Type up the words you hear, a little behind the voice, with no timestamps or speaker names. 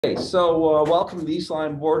Okay, so welcome to the East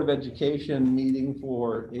Lyme Board of Education meeting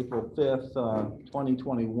for April 5th,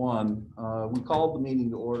 2021. We called the meeting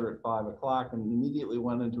to order at 5 o'clock and immediately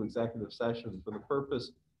went into executive session for the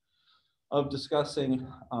purpose of discussing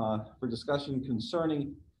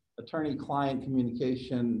concerning attorney-client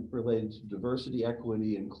communication related to diversity,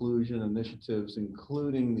 equity, inclusion initiatives,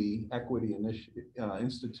 including the Equity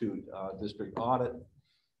Institute district audit.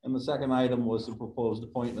 And the second item was the proposed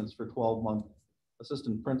appointments for 12-month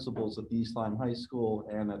assistant principals at the East Lyme High School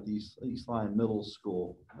and at the East Lyme Middle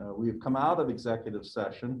School. We have come out of executive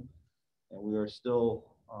session and we are still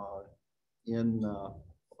in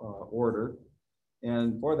order.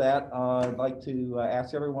 And for that, I'd like to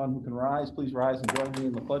ask everyone who can rise, please rise and join me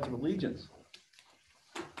in the Pledge of Allegiance.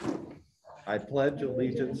 I pledge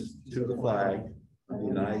allegiance to the flag of the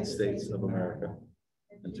United States of America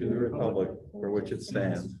and to the republic for which it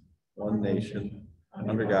stands, one nation,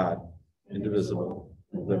 under God, indivisible,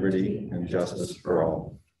 liberty and justice for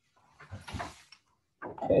all.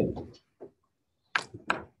 Okay.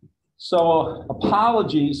 So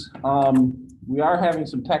apologies, we are having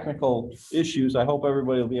some technical issues. I hope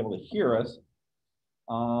everybody will be able to hear us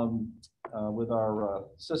with our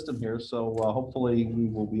system here. So hopefully we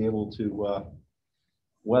will be able to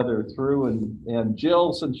weather through. And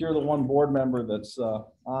Jill, since you're the one board member that's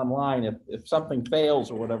online, if something fails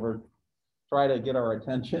or whatever, try to get our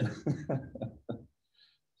attention.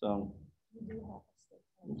 So,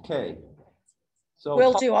 okay. So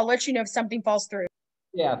will do. I'll let you know if something falls through.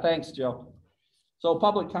 Yeah, thanks, Jill. So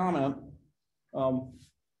public comment.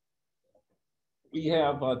 We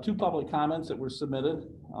have two public comments that were submitted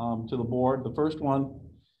to the board. The first one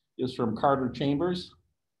is from Carter Chambers.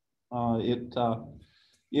 It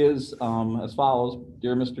is as follows.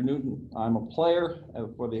 Dear Mr. Newton, I'm a player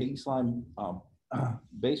for the East Lyme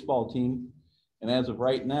baseball team. And as of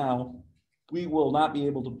right now, we will not be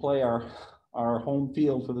able to play our home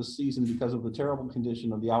field for this season because of the terrible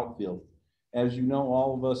condition of the outfield. As you know,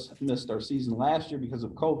 all of us missed our season last year because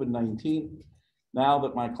of COVID-19. Now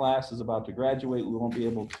that my class is about to graduate, we won't be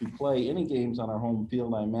able to play any games on our home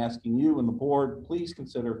field. I'm asking you and the board, please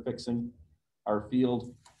consider fixing our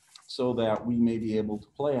field so that we may be able to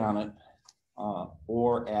play on it,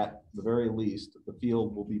 or at the very least, the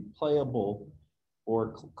field will be playable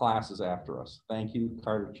for classes after us. Thank you,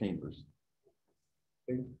 Carter Chambers.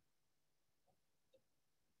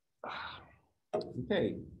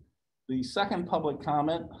 Okay, the second public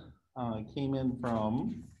comment came in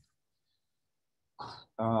from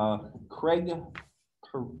Craig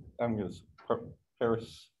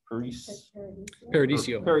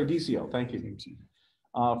Paradiso, thank you,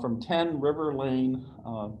 from 10 River Lane,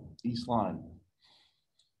 East Lyme.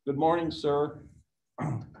 Good morning, sir.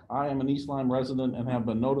 I am an East Lyme resident and have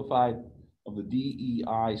been notified of the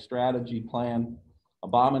DEI strategy plan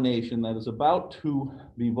abomination that is about to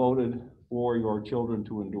be voted for your children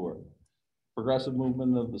to endure. Progressive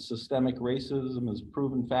movement of the systemic racism is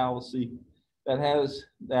proven fallacy that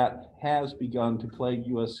has begun to plague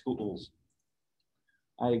U.S. schools.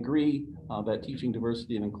 I agree that teaching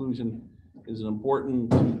diversity and inclusion is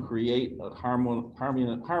important to create a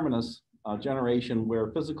harmonious generation where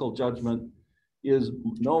physical judgment is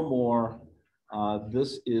no more.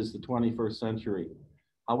 This is the 21st century.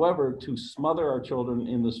 However, to smother our children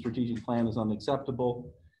in the strategic plan is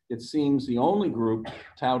unacceptable. It seems the only group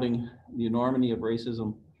touting the enormity of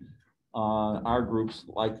racism are groups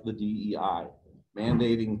like the DEI,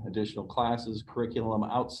 mandating additional classes, curriculum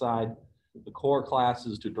outside the core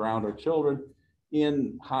classes to drown our children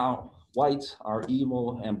in how whites are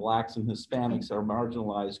evil and blacks and Hispanics are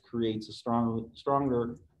marginalized, creates a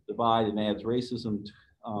stronger divide and adds racism.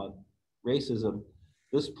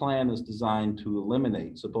 This plan is designed to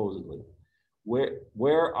eliminate, supposedly.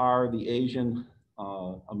 Where are the Asian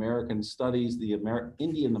American studies, the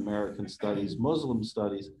Indian American studies, Muslim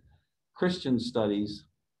studies, Christian studies?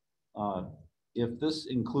 If this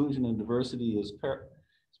inclusion and diversity is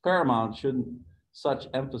paramount, shouldn't such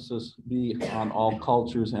emphasis be on all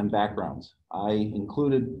cultures and backgrounds? I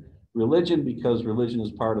included religion because religion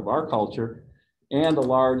is part of our culture and a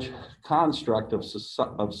large construct of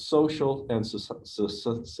social and society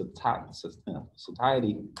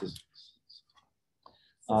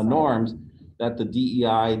norms that the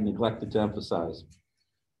DEI neglected to emphasize.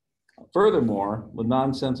 Furthermore, the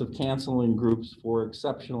nonsense of canceling groups for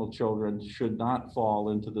exceptional children should not fall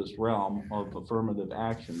into this realm of affirmative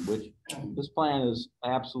action, which this plan is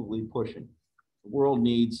absolutely pushing. The world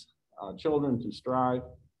needs children to strive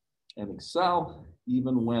and excel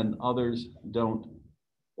even when others don't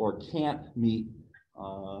or can't meet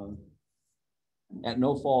at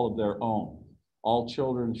no fault of their own. All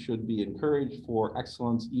children should be encouraged for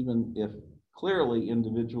excellence, even if clearly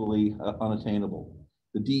individually unattainable.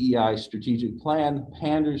 The DEI strategic plan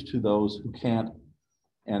panders to those who can't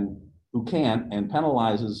and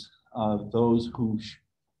penalizes those who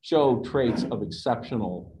show traits of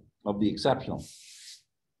the exceptional.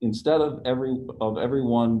 Instead of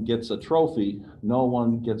everyone gets a trophy, no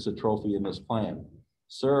one gets a trophy in this plan.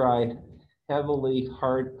 Sir, I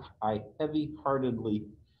heavy-heartedly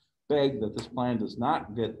beg that this plan does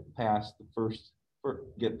not get passed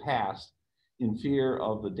in fear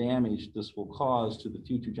of the damage this will cause to the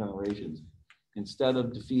future generations. Instead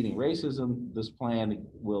of defeating racism, this plan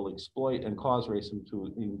will exploit and cause racism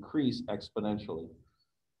to increase exponentially.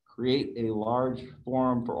 Create a large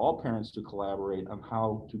forum for all parents to collaborate on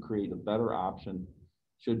how to create a better option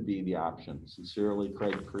should be the option. Sincerely,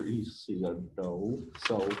 Craig Preciado.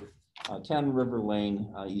 So 10 River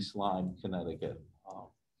Lane, East Lyme, Connecticut.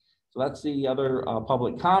 So that's the other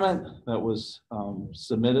public comment that was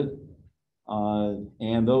submitted.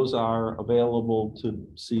 And those are available to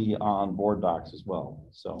see on board docs as well.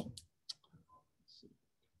 So,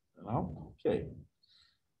 okay.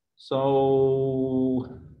 So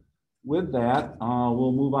with that,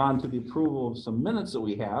 we'll move on to the approval of some minutes that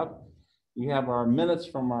we have. We have our minutes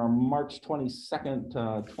from our March 22nd,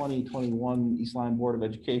 2021 East Lyme Board of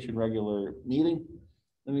Education regular meeting.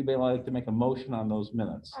 Anybody like to make a motion on those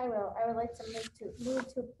minutes? I will. I would like to move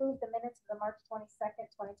to approve the minutes of the March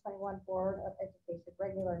 22nd, 2021 Board of Education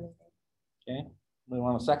regular meeting. Okay. We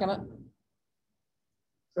want to second it?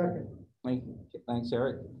 Second. Thanks,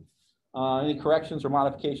 Eric. Any corrections or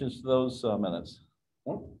modifications to those minutes?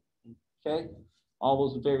 Okay. All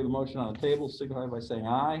those in favor of the motion on the table signify by saying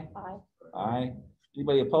aye. Aye. Aye.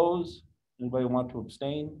 Anybody opposed? Anybody want to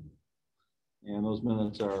abstain? And those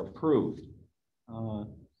minutes are approved.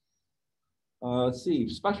 Let's see,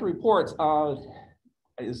 special reports.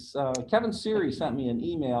 Kevin Siri sent me an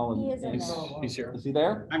email. And, He is in there. He's here. Is he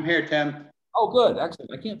there? I'm here, Tim. Oh, good.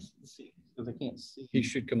 Excellent. I can't see because I can't see. He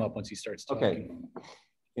should come up once he starts talking. Okay.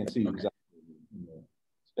 Can't see exactly in the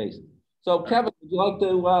space. So, Kevin, would you like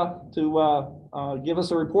to give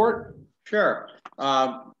us a report? Sure.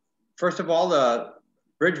 First of all, the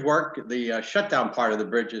bridge work, the shutdown part of the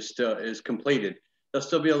bridge is completed. There'll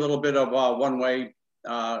still be a little bit of one way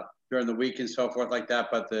during the week and so forth like that,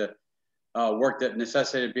 but the work that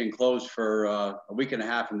necessitated being closed for a week and a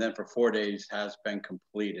half and then for 4 days has been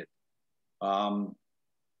completed.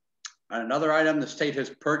 Another item the state has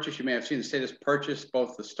purchased, you may have seen the state has purchased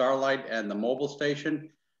both the Starlight and the mobile station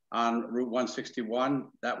on Route 161.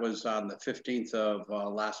 That was on the 15th of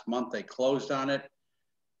last month. They closed on it.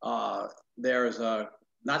 There's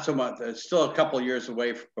not so much, it's still a couple of years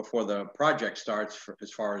away before the project starts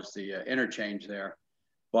as far as the interchange there,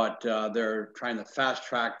 but they're trying to fast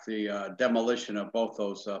track the demolition of both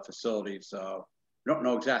those facilities. We don't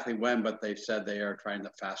know exactly when, but they've said they are trying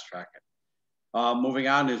to fast track it. Moving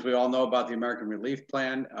on, as we all know about the American Relief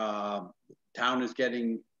Plan, town is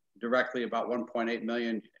getting directly about 1.8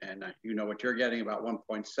 million, and you know what you're getting, about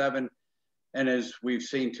 1.7. And as we've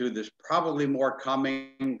seen too, there's probably more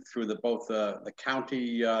coming through both the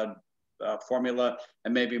county formula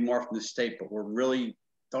and maybe more from the state, but we really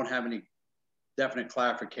don't have any definite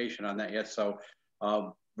clarification on that yet. So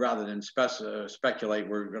rather than speculate,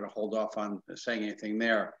 we're going to hold off on saying anything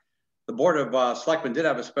there. The Board of Selectmen did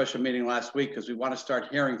have a special meeting last week because we want to start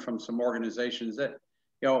hearing from some organizations that,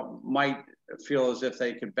 you know, might feel as if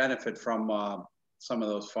they could benefit from some of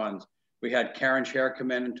those funds. We had Karen Scher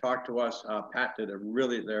come in and talk to us. Pat did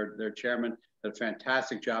their chairman did a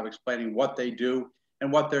fantastic job explaining what they do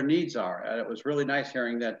and what their needs are. And it was really nice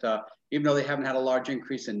hearing that even though they haven't had a large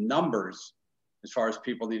increase in numbers, as far as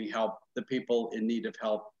people needing help, the people in need of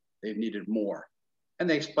help, they've needed more. And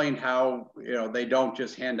they explained how, you know, they don't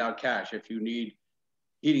just hand out cash. If you need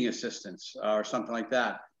heating assistance or something like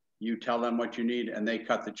that, you tell them what you need and they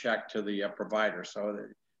cut the check to the provider. So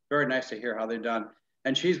very nice to hear how they've done.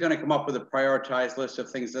 And she's going to come up with a prioritized list of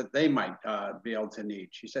things that they might be able to need.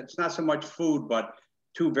 She said it's not so much food, but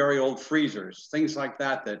 2 very old freezers, things like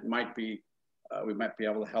that that might be, we might be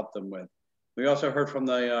able to help them with. We also heard from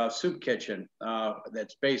the soup kitchen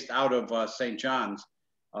that's based out of St. John's.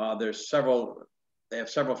 They have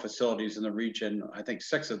several facilities in the region. I think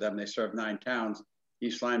 6 of them, they serve 9 towns,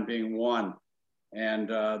 East Lyme being one. And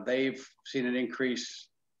they've seen an increase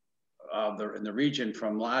in the region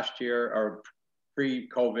from last year or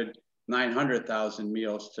pre-COVID, 900,000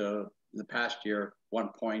 meals to the past year,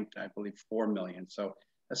 1.4 million. So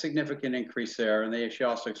a significant increase there. And she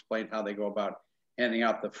also explained how they go about handing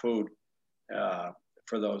out the food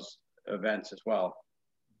for those events as well.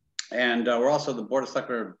 And we're also, the Board of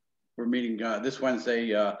Selectmen, we're meeting this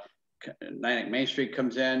Wednesday. Nyack Main Street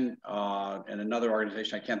comes in, and another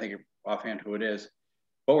organization, I can't think of offhand who it is.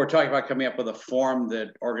 But we're talking about coming up with a form that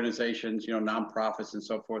organizations, nonprofits and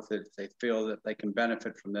so forth, that they feel that they can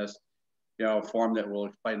benefit from this, a form that will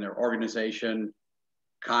explain their organization,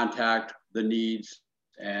 contact, the needs,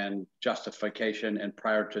 and justification and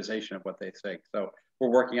prioritization of what they think. So we're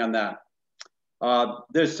working on that.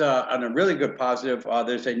 There's on a really good positive,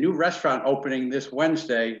 there's a new restaurant opening this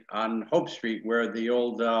Wednesday on Hope Street where the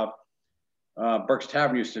old Burke's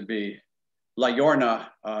Tavern used to be. La Yorna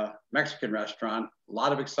Mexican restaurant. A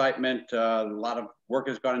lot of excitement, a lot of work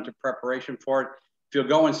has gone into preparation for it. If you'll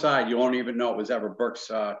go inside, you won't even know it was ever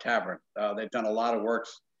Burke's Tavern. They've done a lot of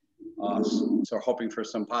works, so hoping for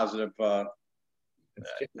some positive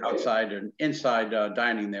outside and inside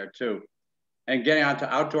dining there too. And getting on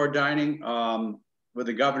to outdoor dining, with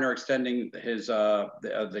the governor extending his,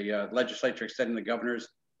 the legislature extending the governor's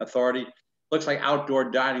authority, looks like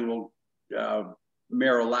outdoor dining will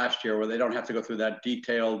mirror last year, where they don't have to go through that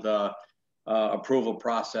detailed approval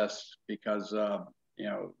process because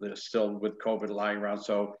they're still with COVID lying around.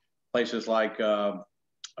 So places like down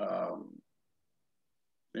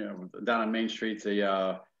on Main Street,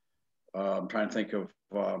 I'm trying to think of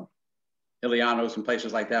Ilianos and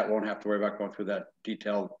places like that won't have to worry about going through that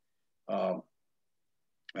detailed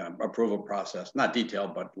approval process. Not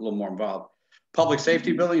detailed, but a little more involved. Public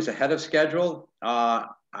safety buildings ahead of schedule.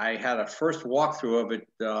 I had a first walkthrough of it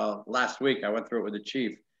last week. I went through it with the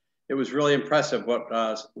chief. It was really impressive what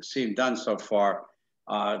seemed done so far.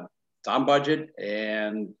 It's on budget,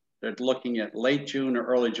 and they're looking at late June or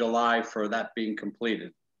early July for that being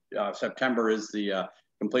completed. September is the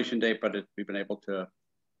completion date, but they've been able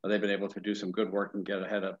to do some good work and get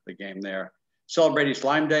ahead of the game there. Celebrating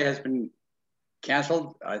Slime Day has been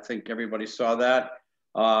canceled. I think everybody saw that.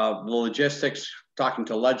 The logistics, talking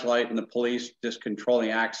to Ledgelight and the police, just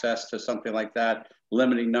controlling access to something like that,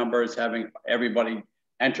 limiting numbers, having everybody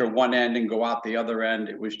enter one end and go out the other end.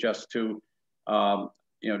 It was just too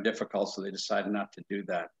difficult, so they decided not to do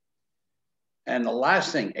that. And the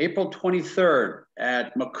last thing, April 23rd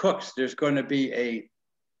at McCook's, there's going to be a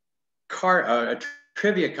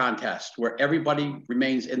trivia contest where everybody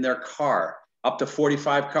remains in their car, up to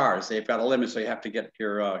 45 cars. They've got a limit, so you have to get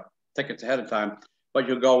your tickets ahead of time. But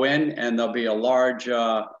you'll go in and there'll be a large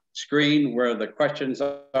screen where the questions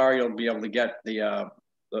are. You'll be able to get the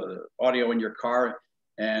audio in your car.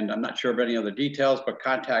 And I'm not sure of any other details, but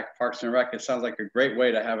contact Parks and Rec. It sounds like a great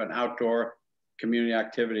way to have an outdoor community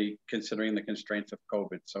activity considering the constraints of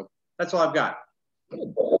COVID. So that's all I've got.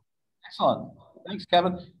 Excellent. Thanks,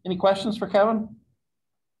 Kevin. Any questions for Kevin?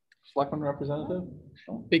 Selectman representative?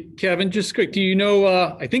 Hey, Kevin, just quick, do you know,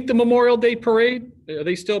 I think the Memorial Day parade, are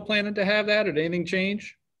they still planning to have that, or did anything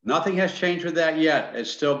change? Nothing has changed with that yet. It's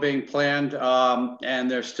still being planned, and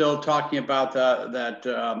they're still talking about that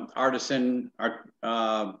artisan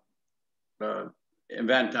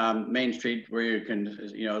event on Main Street where you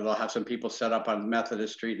can, they'll have some people set up on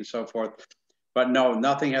Methodist Street and so forth. But no,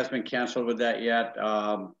 nothing has been canceled with that yet.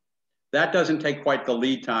 That doesn't take quite the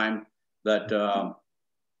lead time that,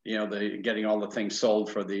 getting all the things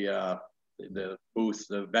sold for the booths,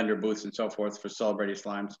 the vendor booths and so forth for Celebrating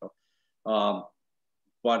Slime. So,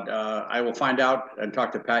 but I will find out and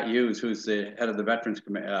talk to Pat Hughes, who's the head of the Veterans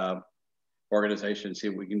organization, see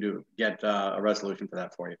if we can get a resolution for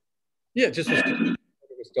that for you. Yeah, just we're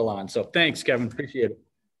still on. So thanks, Kevin. Appreciate it.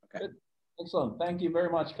 Okay. Excellent. Thank you very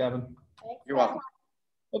much, Kevin. Thanks, You're welcome.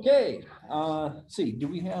 Okay. Let's see. Do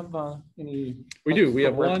we have any? We do. We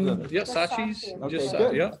have one. representatives? Yeah, Just Sachi's. Sachi. Okay, Just,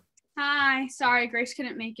 good. yeah. Hi, sorry, Grace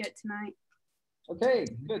couldn't make it tonight. Okay,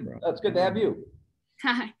 good. That's good to have you.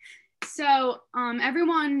 Hi. So,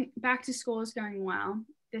 everyone back to school is going well.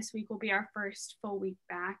 This week will be our first full week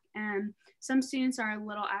back, and some students are a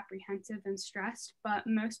little apprehensive and stressed, but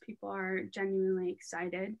most people are genuinely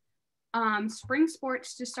excited. Spring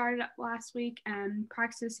sports just started up last week, and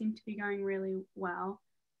practices seem to be going really well.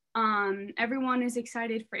 Everyone is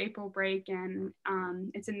excited for April break, and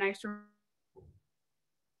it's a nice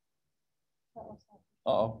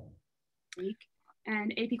Uh-oh. week.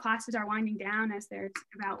 And AP classes are winding down as there's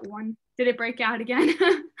about one. Did it break out again?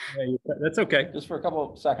 Yeah, that's okay. Just for a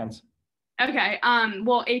couple of seconds. Okay.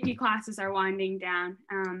 Well, AP classes are winding down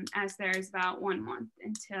as there's about 1 month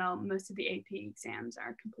until most of the AP exams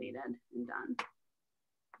are completed and done.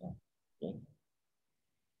 Okay.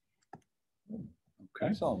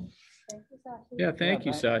 Excellent. Thank you, Sachi. Yeah, thank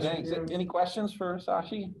you, Sachi. Thanks. Any questions for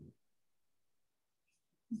Sachi?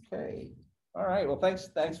 Okay. All right. Well,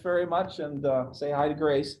 thanks very much, and say hi to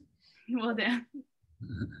Grace. Will do.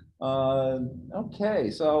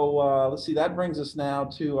 Okay, so let's see, that brings us now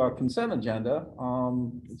to our consent agenda.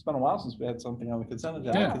 It's been a while since we had something on the consent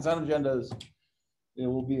agenda. Yeah. Consent agenda is, it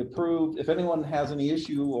will be approved. If anyone has any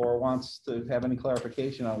issue or wants to have any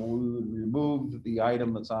clarification on, we would remove the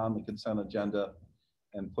item that's on the consent agenda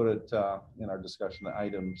and put it in our discussion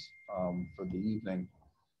items for the evening.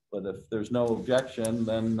 But if there's no objection,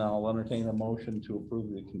 then I'll entertain a motion to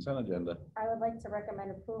approve the consent agenda. I would like to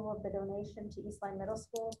recommend approval of the donation to East Line Middle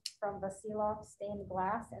School from Vasilov Stained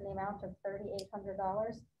Glass in the amount of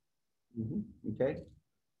 $3,800. Okay.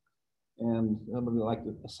 And somebody would like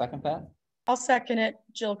to second that? I'll second it.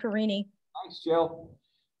 Jill Carini. Thanks, Jill.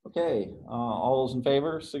 Okay, all those in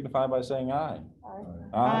favor signify by saying aye.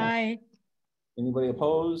 Aye. Anybody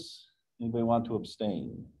oppose? Anybody want to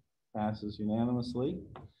abstain? Passes unanimously.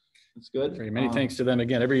 That's good. Very many thanks to them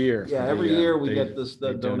again every year. Yeah, every year we They- get this, the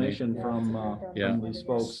they donate. donation from Yeah. these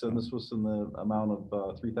folks, and this was in the amount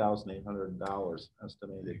of $3,800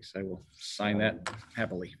 estimated. Thanks. I will sign that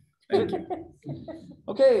happily. Thank you.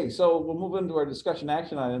 Okay, so we'll move into our discussion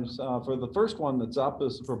action items. For the first one that's up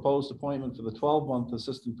is the proposed appointment for the 12-month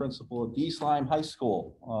assistant principal at East Lyme High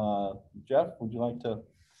School. Jeff, would you like to?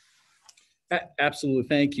 Absolutely.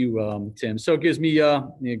 Thank you, Tim. So it gives me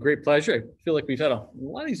a great pleasure. I feel like we've had a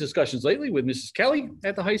lot of these discussions lately with Mrs. Kelly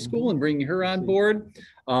at the high school and bringing her on board.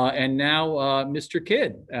 And now Mr.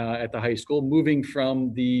 Kidd at the high school, moving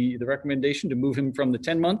from the recommendation to move him from the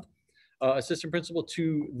 10-month assistant principal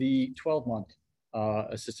to the 12-month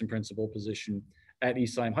assistant principal position at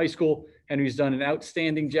East Lyme High School. Henry's done an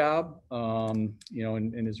outstanding job,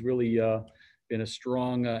 and has really been a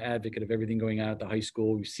strong advocate of everything going on at the high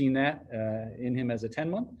school. We've seen that in him as a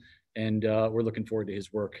 10-month, and we're looking forward to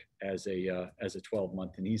his work as a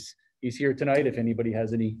 12-month. And he's here tonight if anybody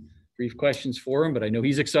has any brief questions for him, but I know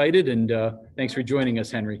he's excited, and thanks for joining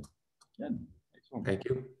us, Henry. Good. Excellent. Thank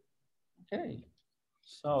you. Okay,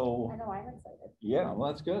 so, I know, I'm excited. yeah, well,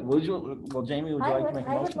 that's good. Well, Jamie, would you like to make a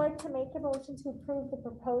I would motion? like to make a motion to approve the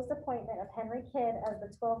proposed appointment of Henry Kidd as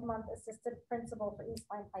the 12-month assistant principal for East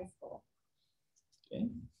Lyme High School. Okay.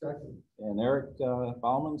 And Eric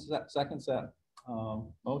Bauman seconds that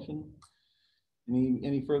motion.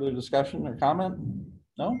 Any further discussion or comment?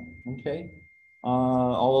 No? Okay.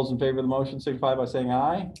 All those in favor of the motion signify by saying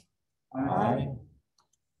aye. Aye.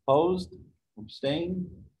 Opposed? Abstained?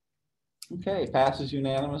 Okay, passes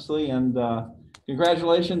unanimously, and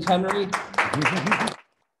congratulations, Henry.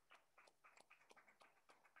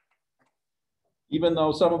 Even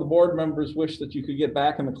though some of the board members wish that you could get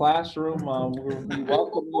back in the classroom, we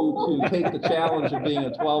welcome you to take the challenge of being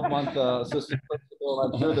a 12-month assistant principal.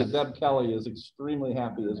 I'm sure that Deb Kelly is extremely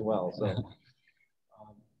happy as well. So,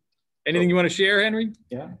 Anything you want to share, Henry?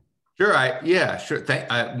 yeah. Sure. Sure.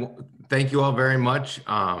 Thank you all very much.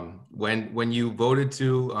 When you voted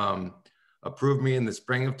to approve me in the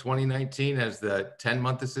spring of 2019 as the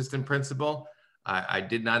 10-month assistant principal, I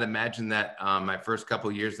did not imagine that my first couple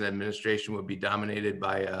of years in administration would be dominated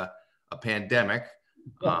by a pandemic.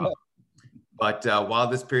 But while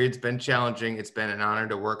this period's been challenging, it's been an honor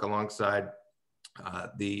to work alongside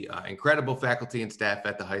the incredible faculty and staff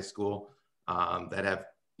at the high school that have,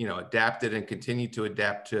 adapted and continue to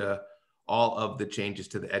adapt to all of the changes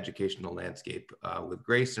to the educational landscape with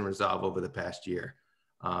grace and resolve over the past year.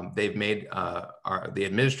 They've made the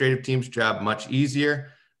administrative team's job much easier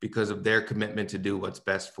because of their commitment to do what's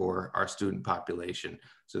best for our student population.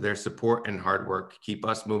 So their support and hard work keep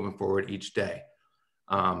us moving forward each day.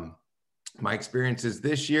 My experiences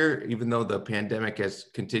this year, even though the pandemic has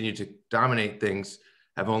continued to dominate things,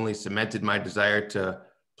 have only cemented my desire to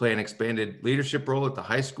play an expanded leadership role at the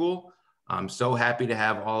high school. I'm so happy to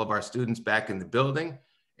have all of our students back in the building,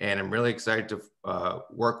 and I'm really excited to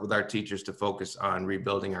work with our teachers to focus on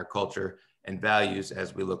rebuilding our culture and values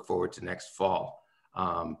as we look forward to next fall.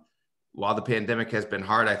 While the pandemic has been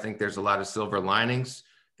hard, I think there's a lot of silver linings.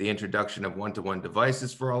 The introduction of one-to-one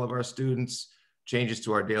devices for all of our students, changes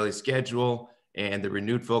to our daily schedule, and the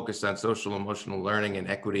renewed focus on social emotional learning and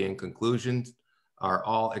equity and conclusion are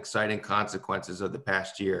all exciting consequences of the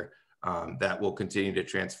past year that will continue to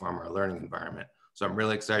transform our learning environment. So I'm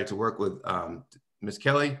really excited to work with Ms.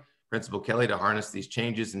 Kelly, Principal Kelly, to harness these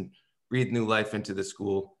changes and breathe new life into the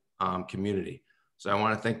school community. So I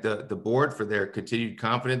want to thank the board for their continued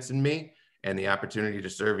confidence in me and the opportunity to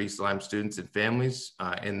serve East Lyme students and families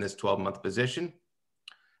in this 12-month position.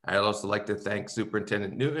 I'd also like to thank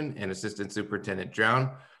Superintendent Newton and Assistant Superintendent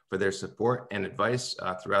Drown for their support and advice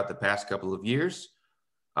throughout the past couple of years.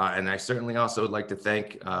 And I certainly also would like to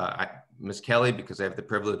thank Ms. Kelly, because I have the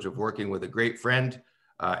privilege of working with a great friend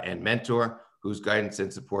and mentor whose guidance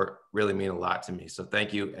and support really mean a lot to me. So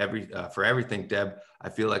thank you for everything, Deb. I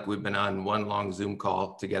feel like we've been on one long Zoom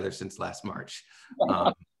call together since last March.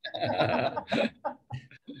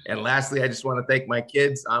 And lastly, I just want to thank my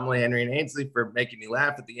kids, Amelie, Henry, and Ainsley, for making me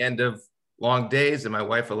laugh at the end of long days, and my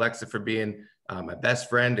wife, Alexa, for being my best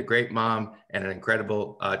friend, a great mom, and an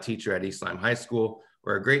incredible teacher at East Lyme High School.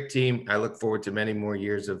 We're a great team. I look forward to many more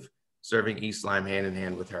years of serving East Lyme hand in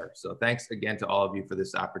hand with her. So thanks again to all of you for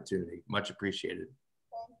this opportunity. Much appreciated.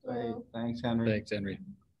 Thank you. Thanks, Henry. Thanks, Henry.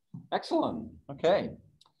 Excellent. Okay.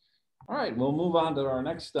 All right, we'll move on to our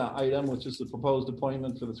next item, which is the proposed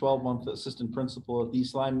appointment for the 12-month assistant principal at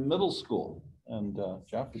East Lyme Middle School. And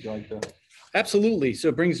Jeff, would you like to? Absolutely. So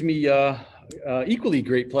it brings me equally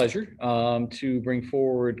great pleasure to bring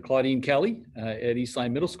forward Claudine Kelly at East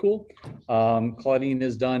Lyme Middle School. Claudine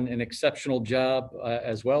has done an exceptional job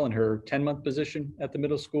as well in her 10-month position at the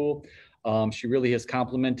middle school. She really has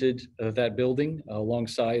complemented that building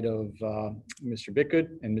alongside of Mr.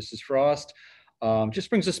 Bickgood and Mrs. Frost. Just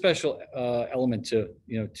brings a special element to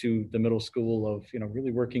the middle school of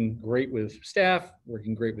really working great with staff,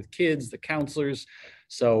 working great with kids, the counselors.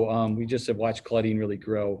 So we just have watched Claudine really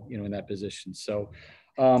grow in that position. So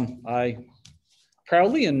I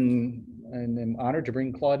proudly and am honored to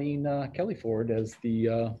bring Claudine Kelly forward as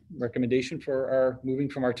the recommendation for our moving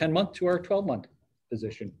from our 10-month to our 12-month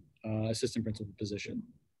position, assistant principal position.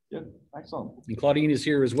 Good, excellent. And Claudine is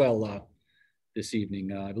here as well this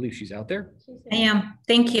evening. I believe she's out there. I am.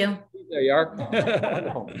 Thank you. There you are.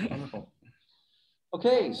 Wonderful, wonderful.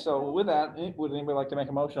 Okay, so with that, would anybody like to make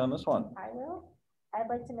a motion on this one? I will. I'd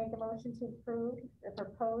like to make a motion to approve the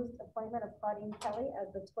proposed appointment of Claudine Kelly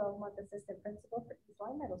as the 12-month assistant principal for East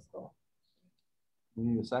Lyme Middle School. We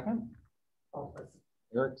need a second.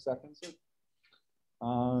 Eric seconds it.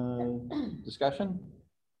 Discussion?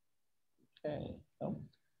 Okay. No.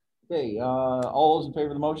 Okay, all those in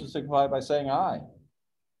favor of the motion signify by saying aye.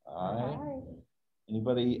 Aye.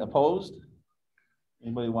 Anybody opposed?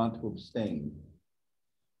 Anybody want to abstain?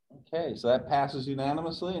 Okay, so that passes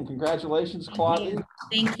unanimously, and congratulations, Claudine.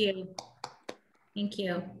 Thank you. Thank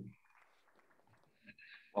you.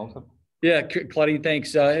 Welcome. Yeah, Claudine,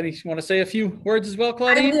 thanks. Any want to say a few words as well, I'm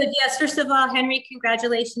Claudine? good. Yes, first of all, Henry,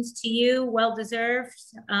 congratulations to you. Well deserved.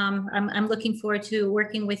 I'm looking forward to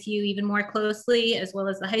working with you even more closely, as well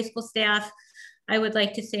as the high school staff. I would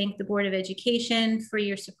like to thank the Board of Education for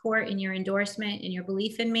your support and your endorsement and your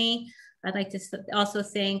belief in me. I'd like to also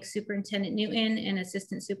thank Superintendent Newton and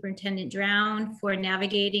Assistant Superintendent Drown for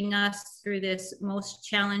navigating us through this most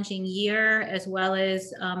challenging year, as well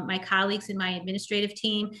as my colleagues in my administrative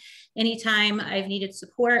team. Anytime I've needed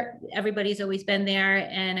support, everybody's always been there,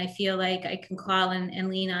 and I feel like I can call and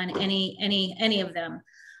lean on any of them.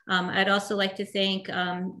 I'd also like to thank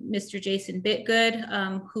Mr. Jason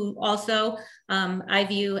Bickgood, who also I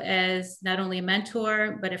view as not only a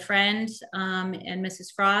mentor, but a friend, and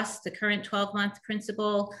Mrs. Frost, the current 12-month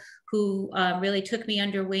principal, who really took me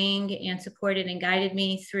under wing and supported and guided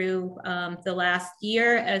me through the last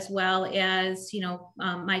year, as well as,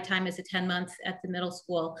 my time as a 10-month at the middle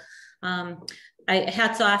school.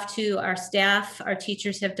 Hats off to our staff. Our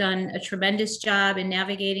teachers have done a tremendous job in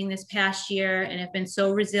navigating this past year and have been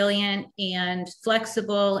so resilient and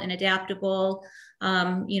flexible and adaptable.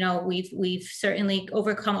 We've certainly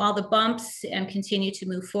overcome all the bumps and continue to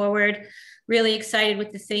move forward. Really excited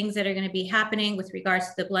with the things that are going to be happening with regards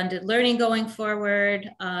to the blended learning going forward.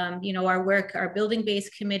 Our work, our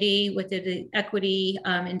building-based committee with the equity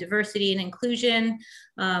and diversity and inclusion,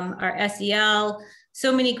 our SEL.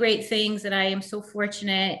 So many great things that I am so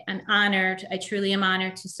fortunate and honored. I truly am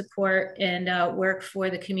honored to support and work for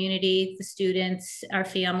the community, the students, our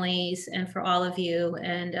families, and for all of you,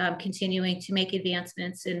 and continuing to make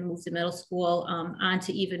advancements and move the middle school on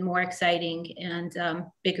to even more exciting and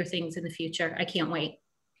bigger things in the future. I can't wait.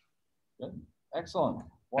 Good. Excellent.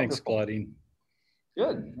 Wonderful. Thanks, Claudine.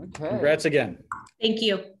 Good. Okay. Congrats again. Thank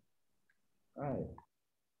you. All right.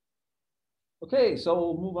 Okay, so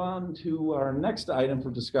we'll move on to our next item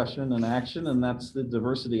for discussion and action, and that's the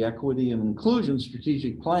Diversity, Equity, and Inclusion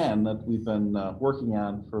Strategic Plan that we've been working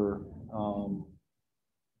on for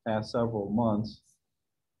past several months.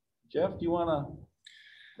 Jeff, do you want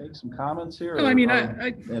to make some comments here? No, I mean,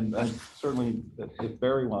 and certainly if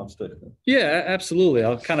Barry wants to. Yeah, absolutely.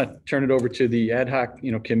 I'll kind of turn it over to the ad hoc,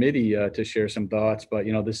 committee to share some thoughts. But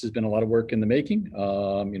this has been a lot of work in the making.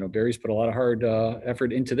 Barry's put a lot of hard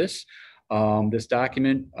effort into this. This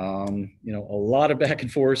document, a lot of back and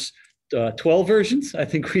forth, 12 versions. I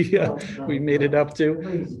think we made it up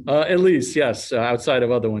to at least, yes, outside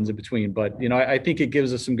of other ones in between. But, you know, I think it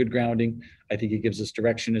gives us some good grounding. I think it gives us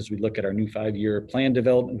direction as we look at our new 5-year plan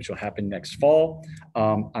development, which will happen next fall.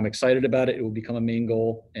 I'm excited about it. It will become a main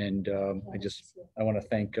goal. And I want to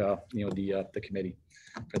thank, you know, the committee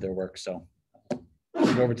for their work. So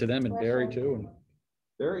I'll go over to them and Barry too. And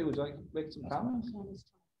Barry, would you like to make some comments?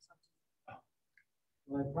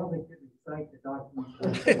 Well, I probably couldn't cite the document.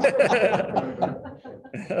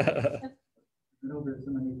 Been over it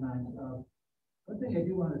so many times. One thing I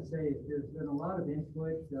do want to say is there's been a lot of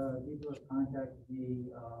input. People have contacted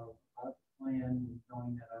me about the plan,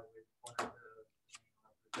 knowing that I was one of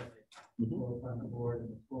the both on the board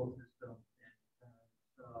and the school system and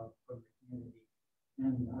from the community.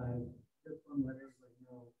 And I just want to let everybody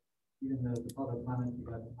know, even though the public comments you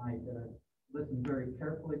got tonight, that I listened very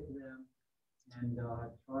carefully to them. And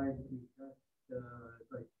tried to just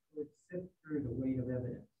sift through the weight of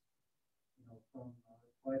evidence. You know, from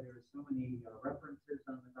why there are so many references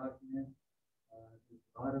on the document. There's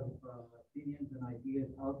a lot of opinions and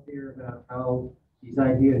ideas out there about how these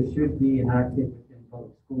ideas should be enacted within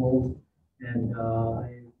public schools. And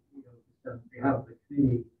I, you know, just on behalf of the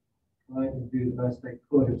committee, tried to do the best I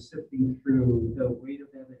could of sifting through the weight of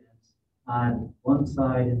evidence on one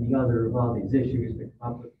side and the other of all these issues to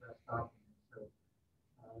come up with the best document.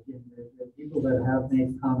 Again, the people that have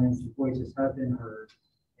made comments, voices have been heard,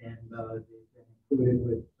 and they've been included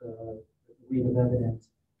with the weight of evidence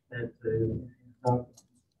that in the document.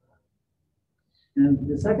 And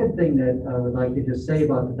the second thing that I would like to just say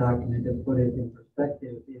about the document and put it in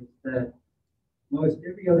perspective is that most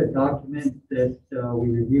every other document that we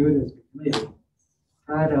reviewed as a committee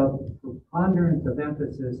had a preponderance of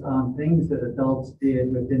emphasis on things that adults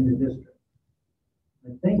did within the district. I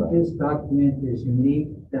think this document is unique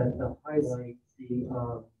that the highlight it's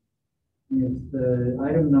the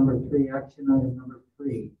item number 3, action item number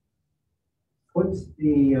 3, puts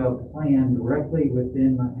the plan directly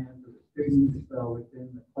within the hands of the students, within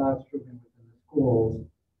the classroom and within the schools,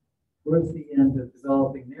 towards the end of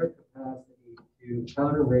developing their capacity to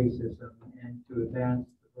counter racism and to advance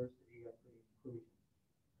diversity, equity, inclusion.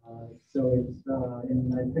 So it's,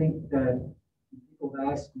 and I think that people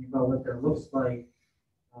have asked me about what that looks like.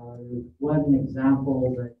 There's one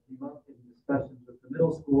example that came up in discussions with the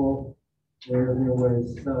middle school where there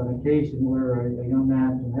was an occasion where a young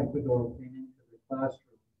man from Ecuador came into the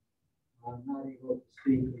classroom, not able to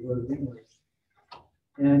speak the word English.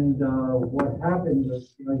 And what happened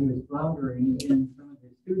was, you know, he was floundering in some of the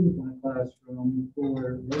students in the classroom who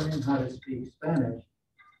were learning how to speak Spanish.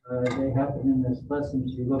 They happened in this lesson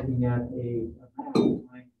to be looking at a map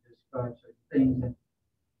trying to describe certain things. And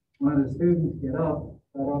one of the students got up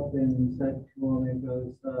and said to him, it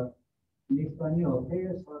goes, en español, ¿qué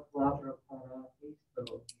es la palabra para esto?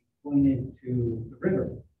 He pointed to the river.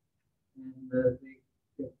 And the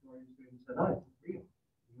Victorian student said, it's real.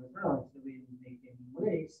 He goes, no, it's really in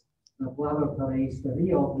English. La palabra para este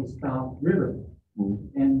río is stop river.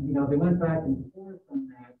 And, you know, they went back and forth on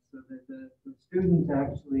that so that the students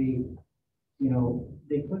actually, you know,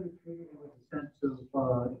 they could have treated him with a sense of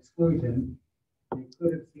exclusion. They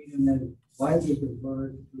could have seen him as widely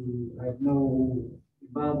diverse who had no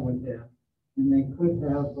involvement with them, and they could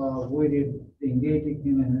have avoided engaging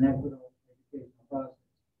him in an equitable educational process.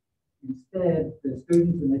 Instead, the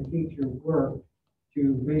students and the teacher worked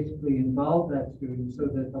to basically involve that student so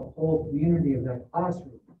that the whole community of that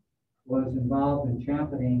classroom was involved in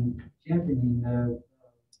championing countering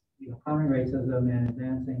racism and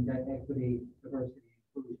advancing that equity, diversity,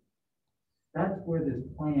 inclusion. That's where this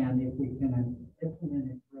plan, if we can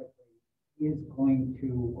implement it correctly, is going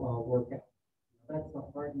to work out. That's the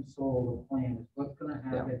heart and soul of the plan. It's what's going to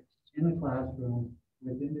happen in the classroom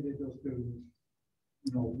with individual students,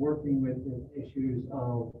 you know, working with the issues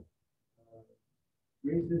of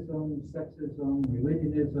racism, sexism,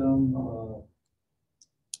 religionism,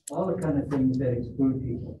 all the kind of things that exclude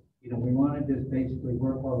people. You know, we want to just basically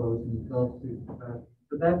work all those and develop student capacity.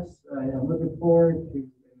 So that's, I'm looking forward to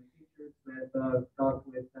that talk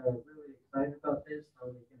with really excited about this, how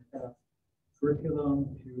they can adapt curriculum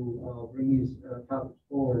to bring these topics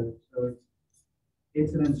forward. So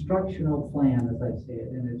it's an instructional plan, as I say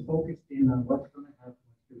it, and it's focused in on what's going to happen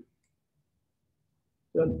with students.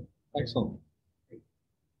 Good, excellent.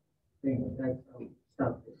 Anyway, that's, I'll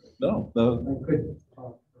stop there. No. I could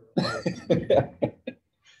talk for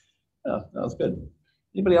No, that was good.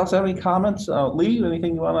 Anybody else have any comments? Lee,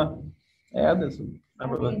 anything you want to add? I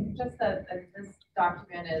mean, just that this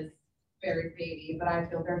document is Barry's baby, but I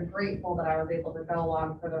feel very grateful that I was able to go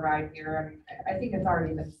along for the ride here. And I think it's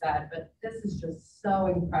already been said, but this is just so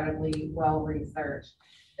incredibly well researched.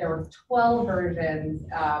 There were 12 versions,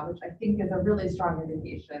 which I think is a really strong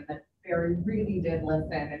indication that Barry really did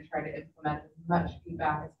listen and try to implement as much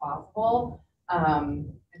feedback as possible.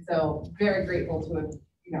 And so very grateful to have,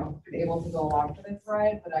 been able to go along for this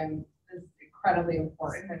ride, but this is incredibly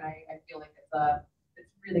important, and I feel like it's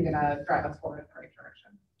really gonna drive us forward in the right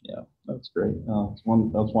direction. Yeah, that's great. That's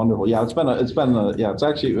wonderful. Yeah, it's been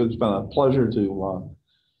a pleasure to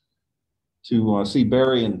see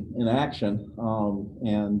Barry in action,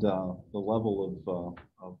 and the level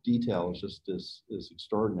of detail is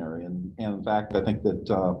extraordinary. And in fact, I think that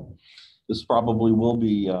this probably will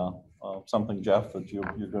be something, Jeff, that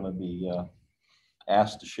you're going to be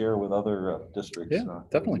asked to share with other districts. Yeah,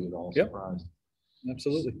 definitely. Yep. Surprised.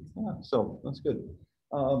 Absolutely. Yeah, so that's good.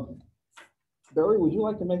 Barry, would you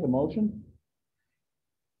like to make a motion?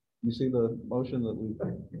 You see the motion that we.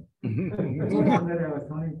 The one that I was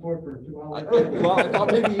hunting for 2 hours. Well, I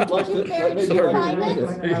thought maybe you'd like to. Did you find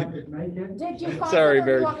it? Did you find Sorry, it, or do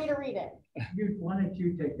Barry. you want me to read it? Why don't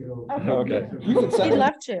you take it over? Okay. You can He'd second.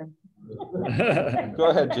 love to. Go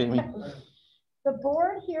ahead, Jamie. The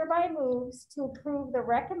board hereby moves to approve the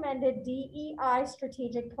recommended DEI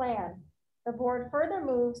strategic plan. The board further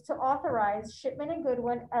moves to authorize Shipman and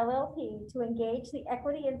Goodwin LLP to engage the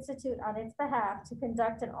Equity Institute on its behalf to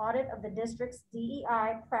conduct an audit of the district's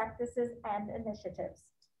DEI practices and initiatives.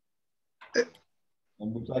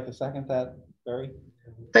 And would you like to second that, Barry?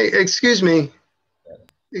 Hey, excuse me.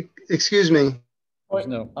 Excuse me.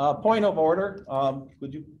 Point of order.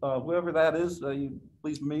 Would you, whoever that is, you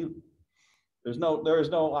please mute. There is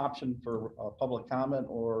no option for public comment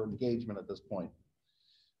or engagement at this point.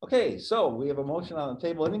 Okay, so we have a motion on the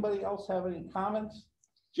table. Anybody else have any comments?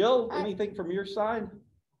 Jill, anything from your side?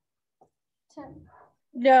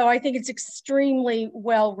 No, I think it's extremely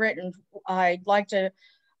well written. I'd like to,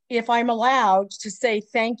 if I'm allowed, to say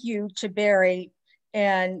thank you to Barry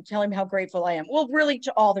and tell him how grateful I am. Well, really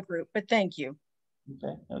to all the group, but thank you.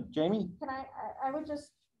 Okay, Jamie? Can I would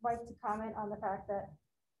just like to comment on the fact that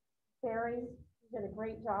Barry did a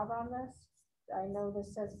great job on this. I know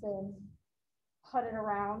this has been putted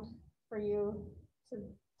around for you to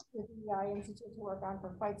the DEI Institute to work on for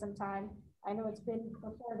quite some time. I know it's been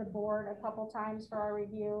before the board a couple times for our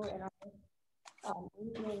review and our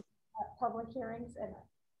public hearings, and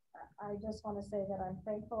I just want to say that I'm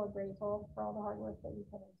thankful and grateful for all the hard work that you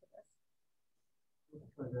put into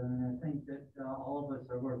this. And I think that all of us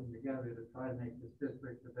are working together to try to make this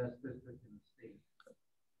district the best district in the state.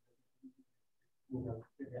 We have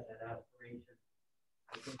to get that aspiration.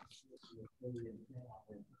 I think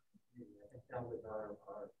that was our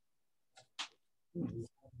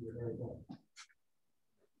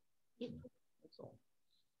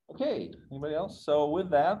Okay, anybody else? So with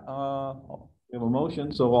that, we have a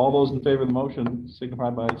motion. So all those in favor of the motion signify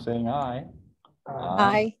by saying aye.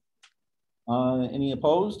 Aye. Any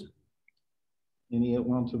opposed? Any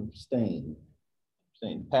want to abstain?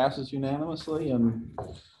 Abstain. Passes unanimously and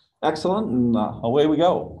excellent, and away we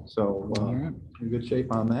go. So in good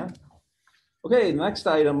shape on that. Okay, the next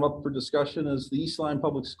item up for discussion is the East Lyme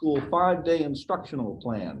Public School 5-day instructional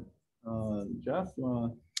plan. Jeff, you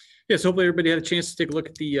want to? Yes, hopefully everybody had a chance to take a look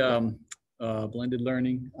at the blended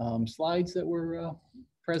learning slides that were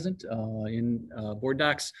present in board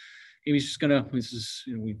docs. Amy's just gonna, this is,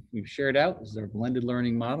 we've shared out, this is our blended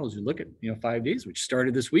learning model as you look at, 5 days, which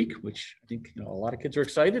started this week, which I think, a lot of kids are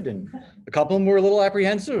excited, and a couple of them were a little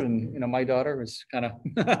apprehensive, and, my daughter was kind of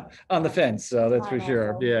on the fence, so that's for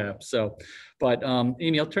sure. Yeah, so, but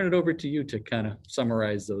Amy, I'll turn it over to you to kind of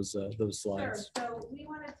summarize those slides. Sure. So we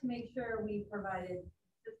wanted to make sure we provided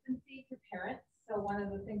consistency to parents. So one of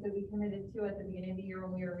the things that we committed to at the beginning of the year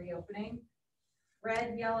when we were reopening,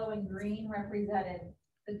 red, yellow, and green represented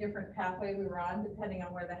the different pathway we were on depending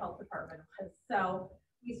on where the health department was. So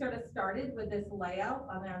we sort of started with this layout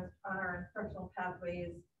on our instructional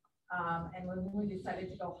pathways. And when we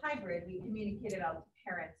decided to go hybrid, we communicated out to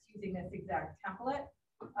parents using this exact template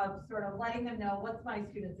of sort of letting them know what's my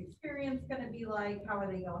student's experience going to be like, how are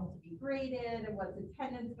they going to be graded, and what's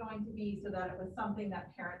attendance going to be, so that it was something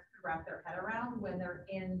that parents could wrap their head around when they're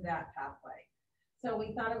in that pathway. So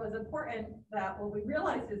we thought it was important that what we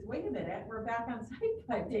realized is, wait a minute, we're back on site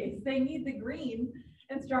 5 days. They need the green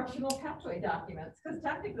instructional pathway documents, because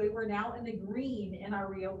technically we're now in the green in our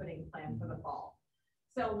reopening plan for the fall.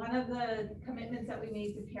 So one of the commitments that we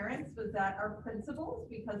made to parents was that our principals,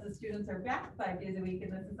 because the students are back 5 days a week,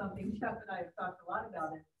 and this is something Jeff and I have talked a lot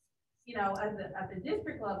about it, at the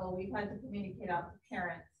district level, we've had to communicate out to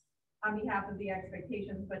parents on behalf of the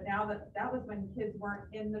expectations, but now that was when kids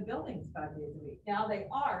weren't in the buildings 5 days a week. Now they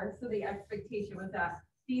are, so the expectation was that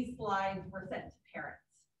these slides were sent to parents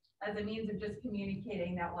as a means of just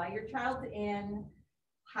communicating that while your child's in,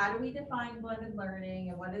 how do we define blended learning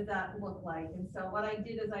and what does that look like? And so what I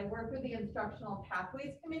did is I worked with the Instructional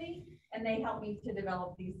Pathways Committee and they helped me to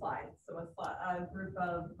develop these slides. So a group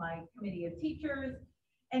of my committee of teachers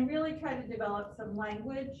and really try to develop some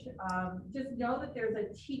language. Just know that there's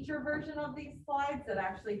a teacher version of these slides that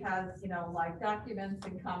actually has, you know, live documents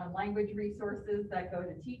and common language resources that go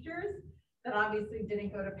to teachers that obviously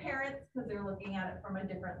didn't go to parents because they're looking at it from a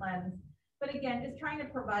different lens. But again, just trying to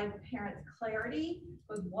provide parents clarity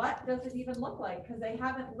with what does it even look like, because they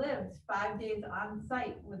haven't lived 5 days on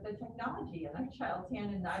site with the technology in their child's hand,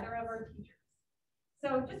 and neither have our teachers.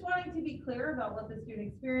 So just wanting to be clear about what the student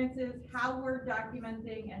experience is, how we're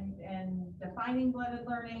documenting and defining blended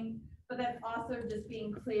learning, but then also just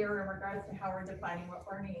being clear in regards to how we're defining what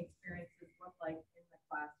learning experiences look like in the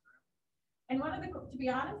classroom. And one of the, to be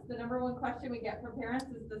honest, the #1 question we get from parents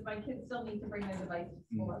is, does my kid still need to bring their device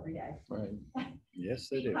to school every day? Right. Yes,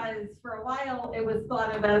 they do. Because for a while it was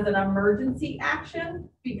thought of as an emergency action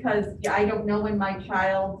because I don't know when my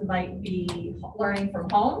child might be learning from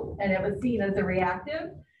home, and it was seen as a reactive.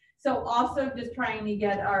 So also just trying to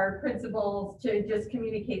get our principals to just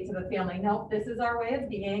communicate to the family, no, this is our way of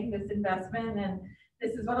being, this investment, and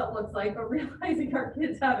this is what it looks like, but realizing our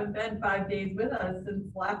kids haven't been 5 days with us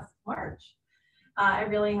since last March.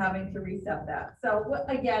 And really having to reset that. So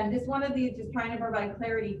again, just one of these, just trying to provide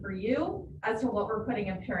clarity for you as to what we're putting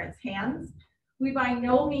in parents' hands. We by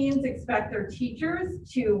no means expect their teachers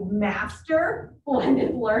to master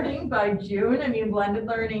blended learning by June. I mean, blended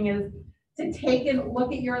learning is to take and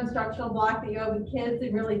look at your instructional block that you have with kids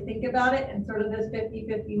and really think about it and sort of this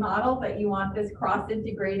 50-50 model that you want this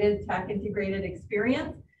cross-integrated, tech-integrated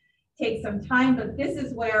experience. Take some time, but this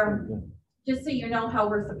is where, just so you know how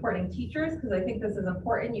we're supporting teachers, because I think this is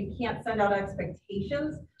important, you can't send out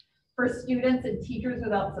expectations for students and teachers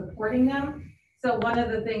without supporting them. So one of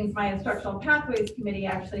the things my Instructional Pathways Committee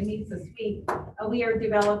actually meets this week, we are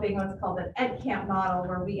developing what's called an EdCamp model,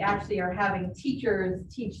 where we actually are having teachers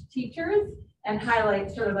teach teachers and highlight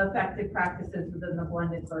sort of effective practices within the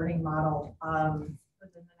blended learning model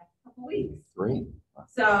within the next couple weeks. Great.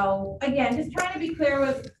 So again, just trying to be clear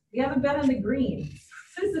with, we haven't been in the green.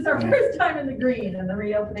 This is our first time in the green and the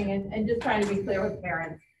reopening, and just trying to be clear with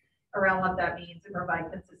parents around what that means and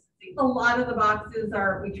provide consistency. A lot of the boxes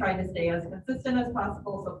are, we try to stay as consistent as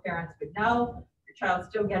possible so parents would know your child's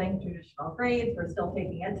still getting traditional grades, we're still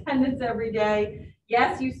taking attendance every day.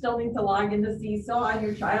 Yes, you still need to log into Seesaw and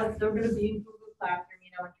your child's still going to be in Google Classroom,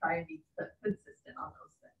 you know, and try and be consistent on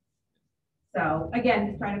those things. So again,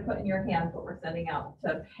 just trying to put in your hands what we're sending out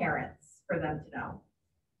to parents for them to know.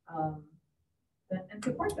 And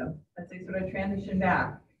support them as they sort of transition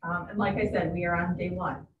back. And like I said, we are on day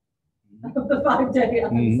 1 of the 5-day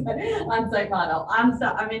on-site model. I'm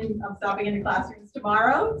stopping into classrooms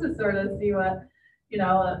tomorrow to sort of see what, you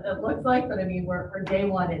know, it looks like, but I mean, we're day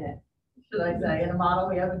 1 in it, should I say, in a model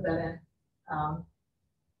we haven't been in.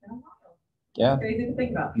 Yeah. Crazy to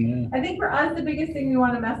think about. Yeah. I think for us, the biggest thing we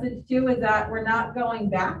want to message too is that we're not going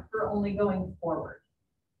back, we're only going forward.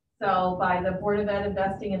 So by the Board of Ed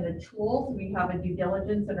investing in the tools, we have a due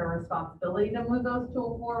diligence and a responsibility to move those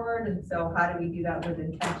tools forward. And so how do we do that with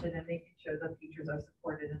intention and making sure the teachers are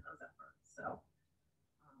supported in those efforts? So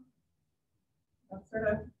that's sort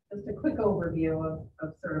of just a quick overview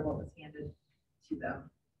of sort of what was handed to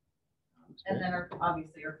them. And then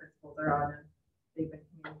obviously our principals are on and they've been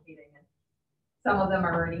communicating, and some of them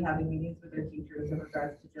are already having meetings with their teachers in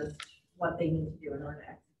regards to just what they need to do in order to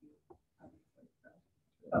execute.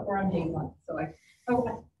 But we're on day 1, so I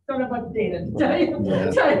don't have much data to tell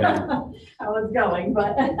you, how it's going,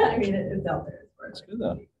 but I mean, it's out there. That's good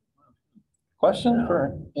though. Question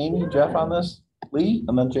for Amy, Jeff on this? Lee,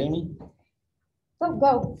 and then Jamie?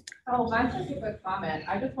 Go. Oh, mine's just a quick comment.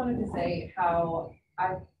 I just wanted to say how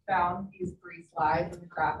I found these 3 slides and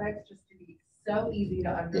graphics just to be so easy to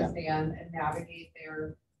understand and navigate.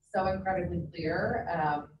 They're so incredibly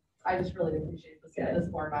clear. I just really appreciate this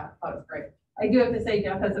format. I thought it was great. I do have to say,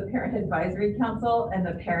 Jeff, as a parent advisory council and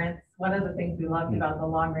the parents, one of the things we loved about the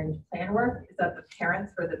long range plan work is that the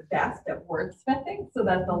parents were the best at wordsmithing so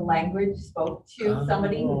that the language spoke to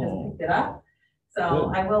somebody who just picked it up.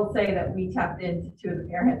 So I will say that we tapped into 2 of the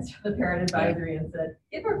parents from the parent advisory and said,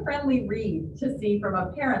 give a friendly read to see from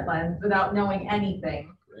a parent lens without knowing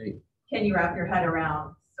anything. Great. Can you wrap your head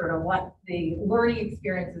around sort of what the learning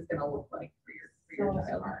experience is going to look like for your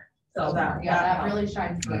child? So that that really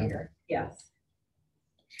shines through here. Yes.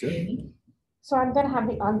 Good. So I'm gonna have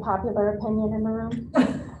the unpopular opinion in the room.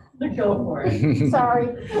 Go for it. Sorry,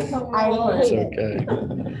 I It's hate it.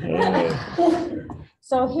 okay.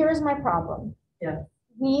 So here's my problem. Yeah.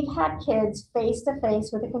 We've had kids face to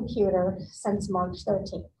face with a computer since March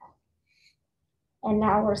 13th. And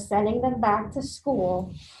now we're sending them back to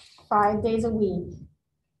school 5 days a week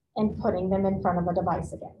and putting them in front of a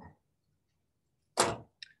device again.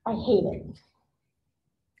 I hate it.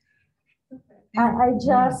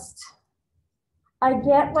 I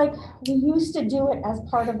get, like, we used to do it as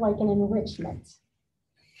part of like an enrichment.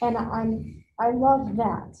 And I love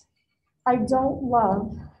that. I don't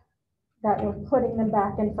love that we're putting them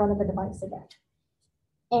back in front of a device again.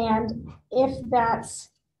 And if that's,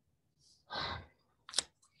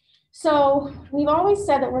 so we've always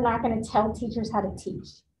said that we're not going to tell teachers how to teach,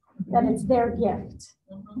 that it's their gift.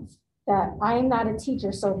 That I am not a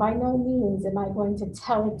teacher, so by no means am I going to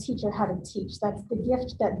tell a teacher how to teach. That's the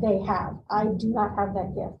gift that they have. I do not have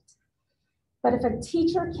that gift. But if a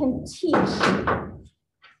teacher can teach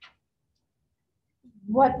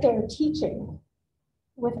what they're teaching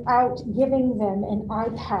without giving them an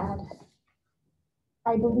iPad,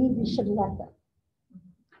 I believe we should let them.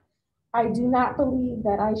 I do not believe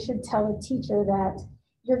that I should tell a teacher that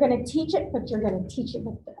you're going to teach it, but you're going to teach it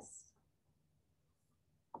with this.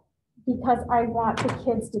 Because I want the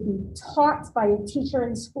kids to be taught by a teacher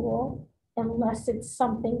in school unless it's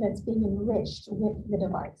something that's being enriched with the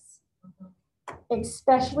device.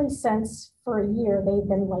 Especially since for a year they've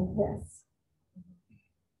been like this.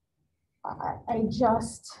 I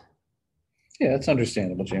just... Yeah, that's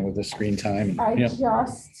understandable, Jane, with the screen time. I Yeah.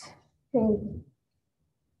 just think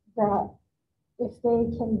that if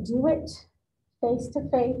they can do it face to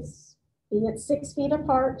face, be it 6 feet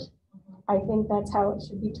apart, I think that's how it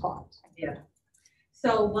should be taught. Yeah.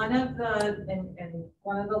 So one of the, and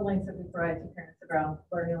one of the links that we provide to parents around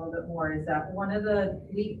learning a little bit more is that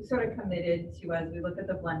we sort of committed to, as we look at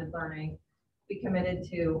the blended learning, we committed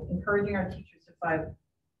to encouraging our teachers to try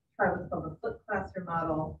what's called the flipped classroom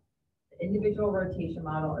model, the individual rotation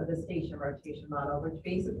model, or the station rotation model, which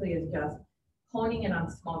basically is just honing in on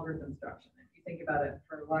small group instruction, if you think about it,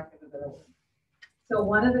 for lack of a better word. So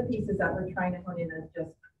one of the pieces that we're trying to hone in is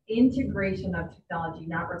just integration of technology,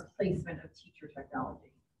 not replacement of teacher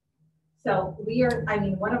technology. So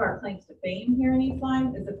one of our claims to fame here in East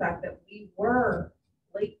Lyme is the fact that we were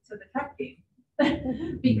late to the tech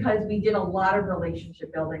game because we did a lot of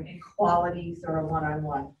relationship building and quality sort of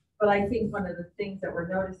one-on-one. But I think one of the things that we're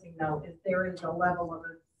noticing though is there is a level of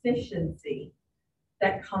efficiency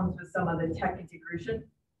that comes with some of the tech integration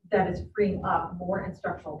that is freeing up more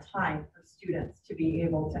instructional time for students to be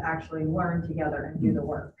able to actually learn together and do the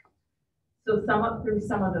work. So through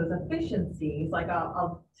some of those efficiencies, like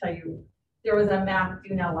I'll tell you, there was a math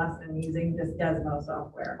do now lesson using this Desmo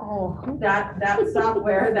software. Oh. That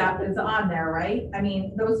software that is on there, right? I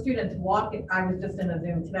mean, those students I was just in a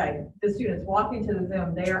Zoom today. The students walk into the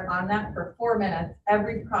Zoom, they are on that for 4 minutes.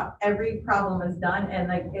 Every problem is done and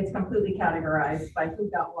like it's completely categorized by who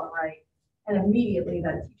got what right. And immediately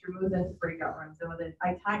that teacher moves into breakout rooms. And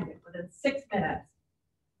I timed it within 6 minutes.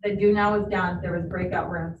 The do now was done. There was breakout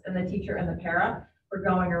rooms, and the teacher and the para were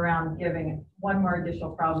going around giving one more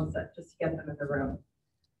additional problem set just to get them in the room.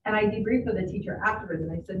 And I debriefed with the teacher afterwards,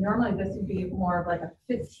 and they said normally this would be more of like a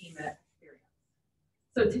 15-minute experience.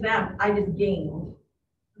 So to them, I just gained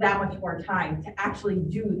that much more time to actually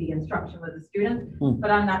do the instruction with the students, but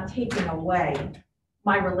I'm not taking away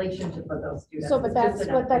my relationship with those students. So, but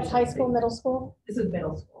that's high school, middle school? This is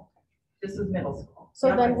middle school. This is middle school. So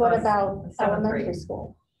Yeah, then my what class, about 7th elementary grade.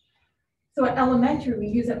 school? So at elementary, we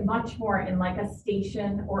use it much more in like a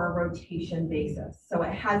station or a rotation basis. So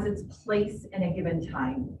it has its place in a given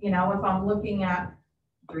time. You know, if I'm looking at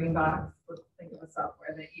Dreambox, let's think of a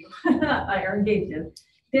software that you are engaged in,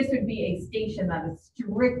 this would be a station that is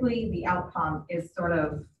strictly the outcome is sort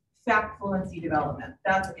of fact fluency development.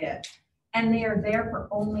 That's it. And they are there for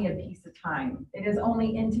only a piece of time. It is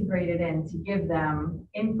only integrated in to give them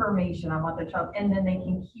information on what the child, and then they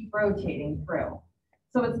can keep rotating through.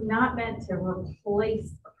 So it's not meant to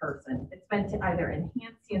replace a person. It's meant to either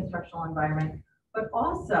enhance the instructional environment, but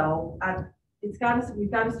also we've got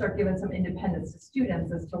to start giving some independence to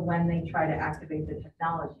students as to when they try to activate the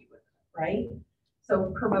technology with it, right?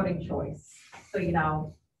 So promoting choice. So, you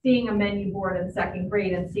know, seeing a menu board in 2nd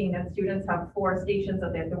grade and seeing that students have 4 stations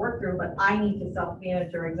that they have to work through, but I need to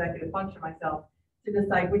self-manage or executive function myself to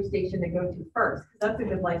decide which station to go to first, because that's a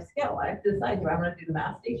good life skill. I have to decide, do I want to do the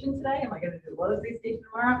math station today? Am I going to do the literacy station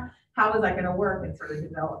tomorrow? How is that going to work and sort of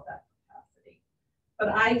develop that capacity? But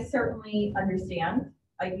I certainly understand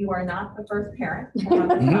You are not the first parent to have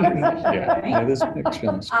this conversation Yeah, with me. that is mixed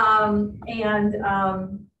feelings.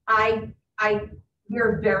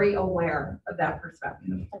 We're very aware of that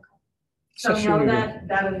perspective. So Especially know when you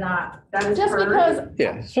go- that is Just heard. because,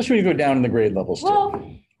 Yeah, especially when you go down in the grade levels too. well,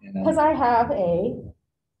 you know? because I have a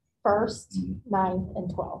first, 9th, and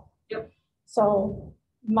 12th. Yep. So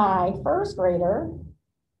my first grader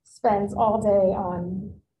spends all day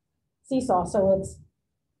on Seesaw, so it's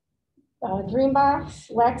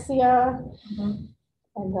Dreambox, Lexia, Mhm.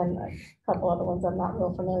 and then a couple other ones I'm not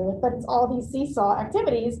real familiar with, but it's all these Seesaw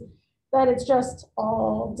activities that it's just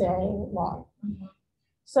all day long. Mhm.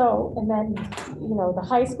 So, and then, the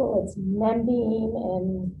high school, it's Membeam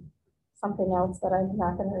and something else that I'm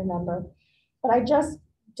not gonna remember. But I just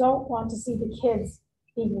don't want to see the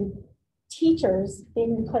teachers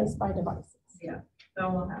being replaced by devices. Yeah,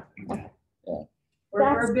 that won't happen. Yeah.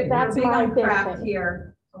 We're big That's my on big craft thing.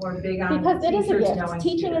 here. We're big on Because it is a teachers gift. knowing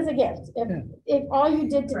Teaching is a gift. If all you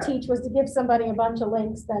did to Correct. teach was to give somebody a bunch of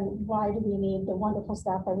links, then why do we need the wonderful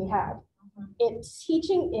staff that we have?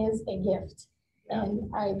 Teaching is a gift. And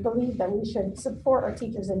I believe that we should support our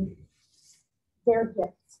teachers in their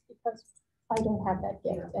gifts, because I don't have that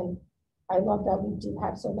gift. And I love that we do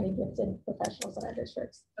have so many gifted professionals in our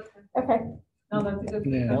districts. Okay. No, that's a good.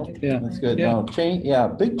 Yeah, yeah. That's good. Yeah.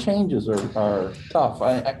 No, big changes are tough.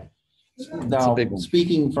 Now, big one.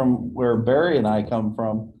 speaking from where Barry and I come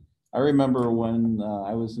from, I remember when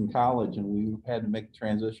I was in college and we had to make the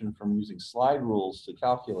transition from using slide rules to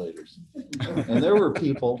calculators. And there were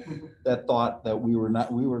people that thought that we were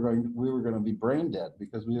going to be brain dead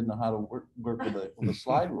because we didn't know how to work with a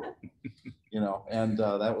slide rule, and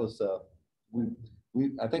that was,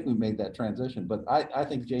 I think we made that transition, but I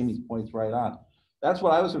think Jamie's point's right on. That's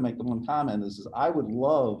what I was gonna make the one comment is I would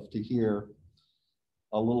love to hear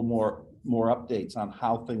a little more updates on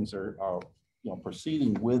how things are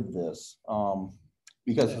proceeding with this.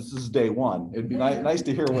 Because this is day one. It'd be nice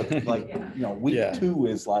to hear what week 2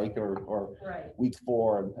 is like, or Right. week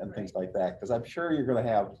 4 and things like that. Because I'm sure you're gonna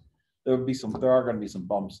have, there are gonna be some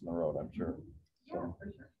bumps in the road, I'm sure. Yeah,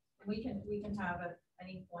 for sure. We can have at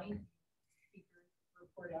any point speakers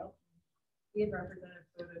report out. We had representatives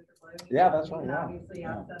go to AAA. Yeah, that's right, We can yeah. obviously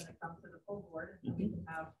ask them to come to the full board and we can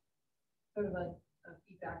have sort of a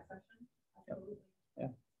feedback session. Absolutely.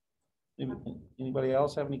 Anybody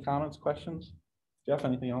else have any comments, questions? Jeff,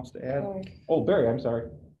 anything else to add? Barry. Oh, Barry, I'm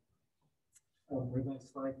sorry. We're going to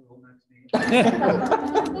slide rule next meeting.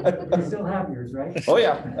 You still have yours, right? Oh,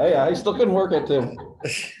 yeah, I still couldn't work it too.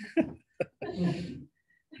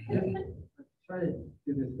 Try to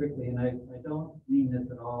do this quickly, and I don't mean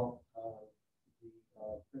this at all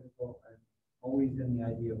critical. I'm always in the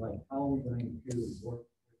idea of how are we going to work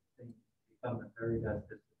with things to become the very best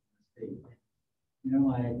system in the state.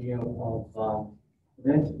 My idea of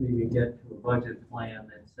eventually we get to a budget plan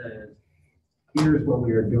that says, here's what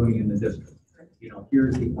we are doing in the district.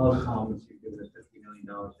 Here's the outcomes. You give us $50 million,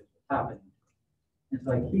 what's happening. And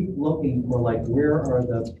so I keep looking for where are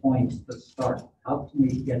the points to start? How can we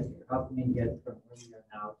get there? How can we get from where we are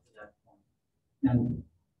now to that point? And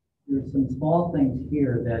there's some small things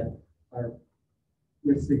here that are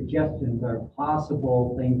with suggestions, are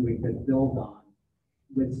possible things we could build on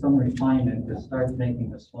with some refinement to start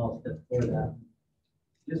making a small step for that.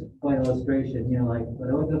 Just by illustration, when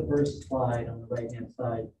I was the first slide on the right-hand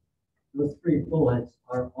side, those 3 bullets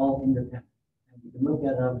are all independent. And you can look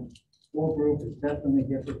at them. Full group is definitely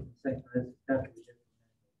different from synchronous, it's definitely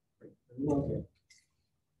different. Okay.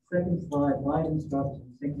 Second slide, live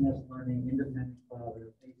instruction, synchronous learning, independent cloud,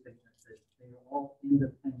 or asynchronous. They are all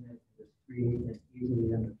independent, discrete, and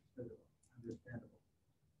easily understandable.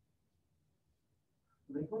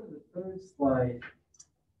 When I go to the third slide,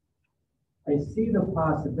 I see the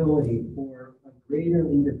possibility for a greater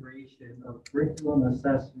integration of curriculum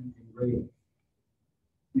assessment and grading.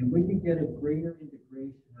 If we could get a greater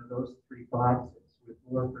integration of those 3 boxes with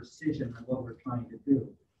more precision on what we're trying to do,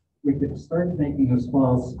 we could start making a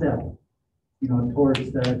small step,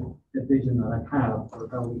 towards that vision that I have for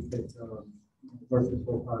how we could work this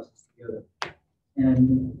whole process together.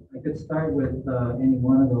 And I could start with any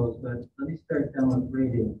one of those, but let me start down with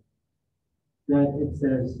grading. That it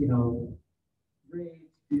says,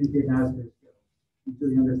 grades, communicate master skills,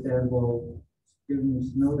 easily understandable.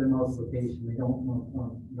 Students know their multiplication, they don't know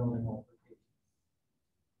their multiplication.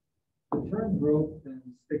 The term growth then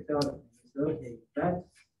sticks out at me. So, okay, that's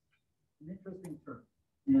an interesting term.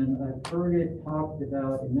 And I've heard it talked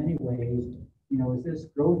about in many ways, is this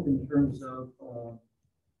growth in terms of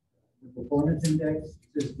the performance index? Is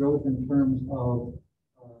this growth in terms of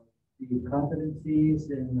the competencies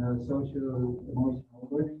in social emotional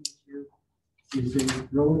learning issue? Is it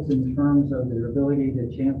growth in terms of their ability to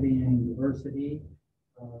champion diversity?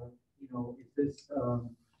 You know, is this,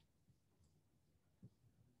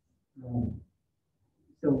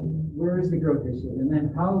 so where is the growth issue? And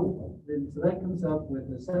then how, then, so that comes up with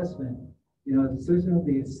assessment. You know, the students will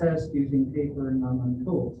be assessed using paper and online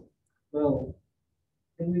tools. Well,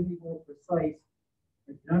 can we be more precise?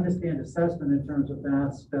 I can understand assessment in terms of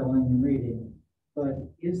math, spelling, and reading, but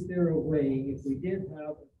is there a way, if we did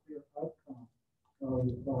have a clear outcome of,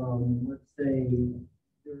 let's say,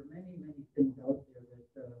 there are many, many things out there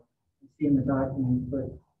that you see in the document, but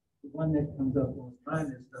the one that comes up all the time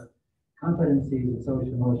is the competencies of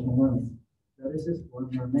social emotional learning. That is just one.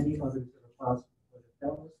 There are many others that are possible, but if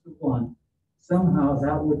that was the one, somehow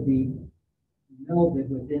that would be melded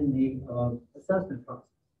within the assessment process.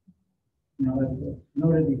 You know, I've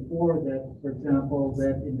noted before that, for example,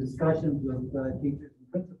 that in discussions with teachers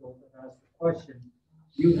and principals that ask the question,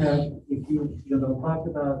 you have, if you know, talk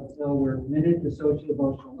about, well, we're committed to social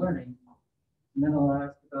emotional learning, and then I'll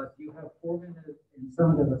ask about, do you have formative and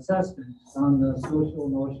summative assessments on the social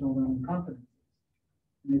emotional learning competencies?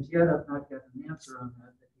 And as yet, I've not got an answer on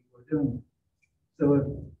that people are doing it. So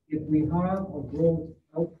if we have a growth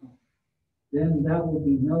outcome, then that will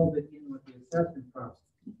be melded in with the assessment process.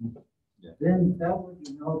 Yeah. Then that would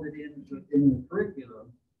be melded in within the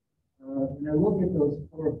curriculum. And I look at those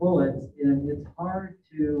 4 bullets, and it's hard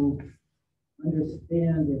to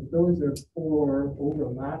understand if those are 4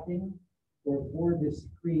 overlapping or 4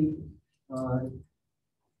 discrete,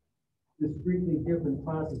 discretely different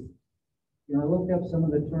processes. You know, I looked up some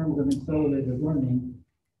of the terms of accelerated learning.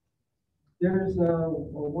 There's a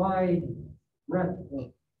wide breadth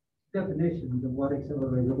of definitions of what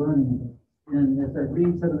accelerated learning is. And as I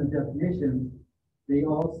read some of the definitions, they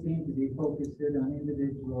all seem to be focused on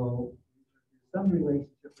individual, some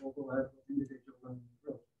relationship overlap with individual learning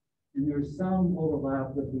growth. And there's some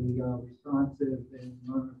overlap with the responsive and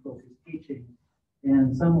learner-focused teaching,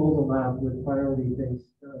 and some overlap with priority-based,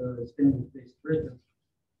 standards-based curriculum.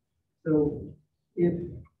 So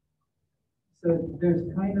there's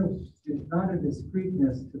kind of, there's not a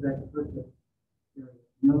discreteness to that curriculum. You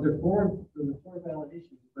know, there are 4 valid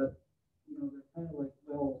issues, but you know, they're kind of like,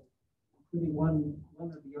 well, including one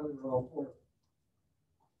or the other or all 4.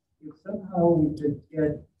 If somehow we could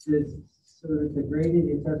get this sort of degraded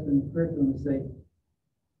assessment curriculum and say,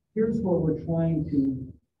 here's what we're trying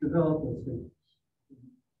to develop with students.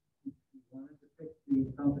 We wanted to pick the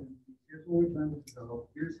competencies. Here's what we're trying to develop.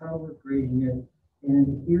 Here's how we're grading it.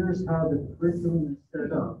 And here's how the curriculum is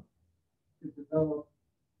set up to develop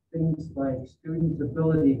things like students'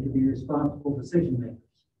 ability to be responsible decision makers.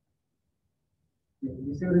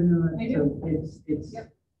 You see what I mean? So it's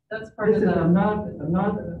Yep. That's part of the. I'm not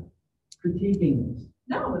critiquing this.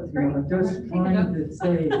 No, it's You great. know, I'm just trying to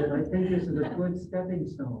say that I think this is a good stepping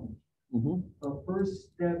stone. A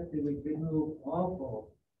first step that we could move off of,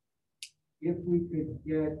 if we could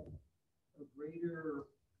get a greater,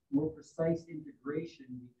 more precise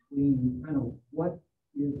integration between kind of what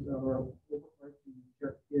is our overarching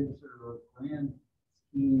objectives or grand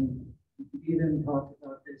scheme. We could even talk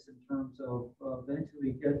about this in terms of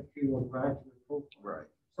eventually get to a graduate program, right?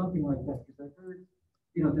 Something like that, because I've heard,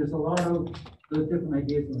 you know, there's a lot of those different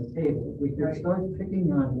ideas on the table. If we could start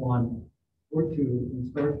picking on 1 or 2 and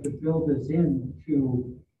start to build this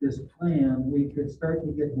into this plan, we could start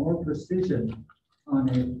to get more precision on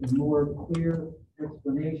it and more clear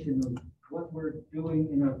explanation of what we're doing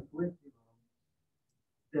in our curriculum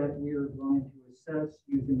that we are going to assess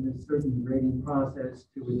using this certain grading process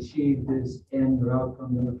to achieve this end or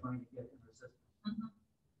outcome that we're trying to get in our system.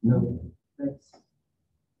 So that's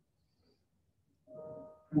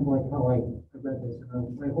kind of like how I read this.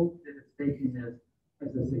 And I hope that it's taken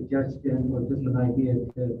as a suggestion or just an idea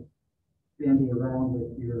to bandy around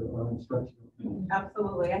with your instructional.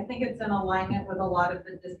 Absolutely. I think it's in alignment with a lot of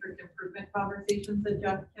the district improvement conversations that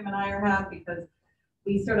Jeff, Kim, and I are having, because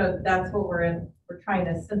we sort of, that's what we're trying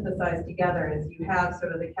to synthesize together, is you have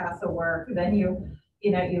sort of the CASA work, then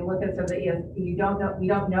you know, you look at sort of the, we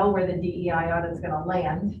don't know where the DEI audit is going to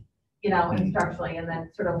land, you know, instructionally, and then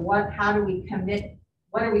sort of how do we commit,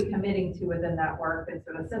 what are we committing to within that work, and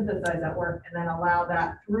sort of synthesize that work, and then allow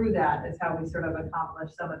that through that is how we sort of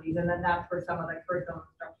accomplish some of these. And then that's where some of the curriculum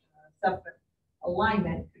instruction and assessment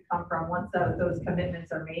alignment could come from once those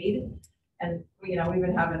commitments are made. And, you know, we've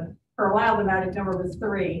been having, for a while, the magic number was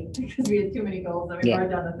 3 because we had too many goals, and we brought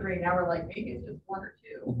down to 3. Now we're like, maybe it's just 1 or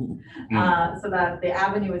 2. So that the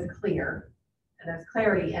avenue is clear and there's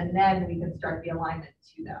clarity, and then we can start the alignment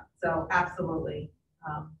to that. So absolutely.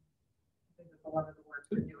 I think that's a lot of the work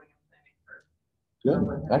we're doing and planning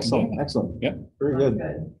for. Good, excellent, excellent. Yeah, very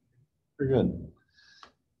good. Very good.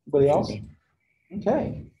 Anybody else?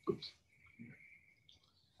 Okay.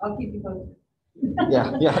 I'll keep you posted.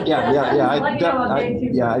 Yeah. I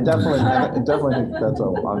definitely think that's a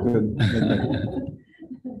good.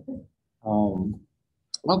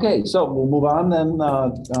 Okay, so we'll move on then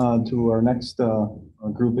to our next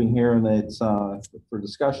grouping here, and it's for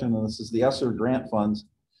discussion, and this is the ESSER grant funds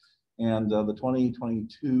and the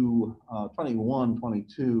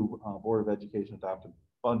 21-22 Board of Education adopted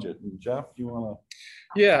budget. And Jeff, do you want to?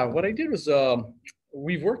 Yeah, what I did was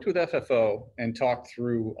we've worked with FFO and talked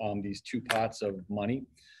through these two pots of money,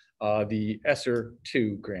 the ESSER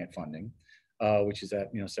 2 grant funding, which is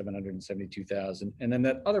at $772,000, and then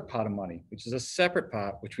that other pot of money, which is a separate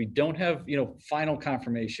pot, which we don't have final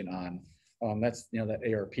confirmation on. That's that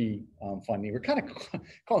ARP funding. We're kind of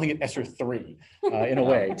calling it ESSER 3 in a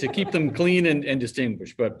way to keep them clean and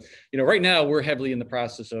distinguished. But right now we're heavily in the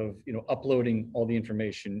process of uploading all the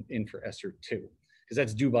information in for ESSER 2 because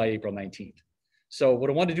that's due by April 19th. So what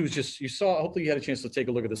I wanted to do is hopefully you had a chance to take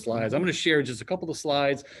a look at the slides. I'm going to share just a couple of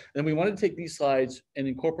slides. Then we wanted to take these slides and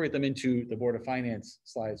incorporate them into the Board of Finance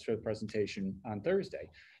slides for the presentation on Thursday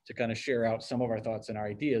to kind of share out some of our thoughts and our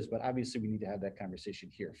ideas. But obviously we need to have that conversation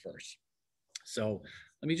here first. So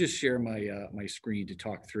let me just share my my screen to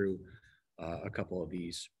talk through a couple of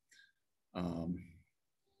these. There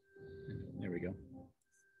we go.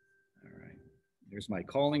 All right, there's my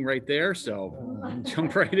calling right there. So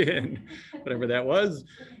jump right in, whatever that was.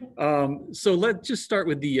 So let's just start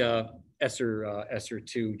with the ESSER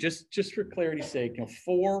 2. Just for clarity's sake,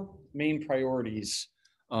 4 main priorities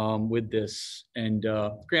with this. And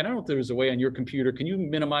Grant, I don't know if there's a way on your computer. Can you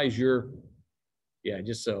minimize your? Yeah,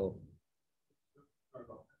 just so.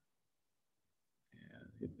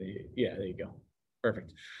 Yeah, there you go.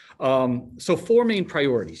 Perfect. So 4 main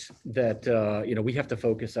priorities that we have to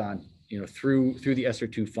focus on through the ESSER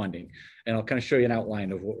 2 funding, and I'll kind of show you an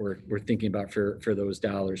outline of what we're thinking about for those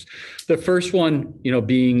dollars. The first one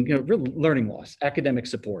being real learning loss, academic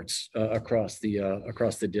supports across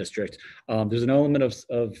the district. There's an element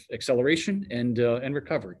of acceleration and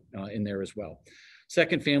recovery in there as well.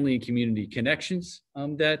 Second, family and community connections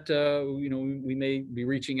that we may be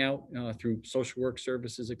reaching out through social work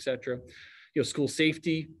services, et cetera. School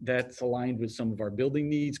safety that's aligned with some of our building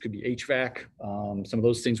needs, could be HVAC, some of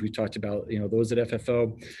those things we talked about, those at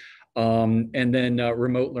FFO. And then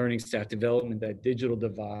remote learning, staff development, that digital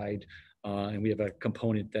divide. And we have a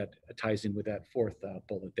component that ties in with that 4th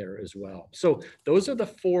bullet there as well. So those are the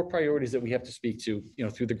 4 priorities that we have to speak to,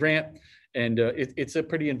 through the grant. And it's a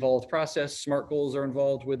pretty involved process. SMART goals are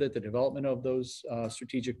involved with it, the development of those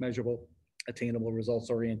strategic, measurable, attainable,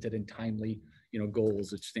 results-oriented, and timely,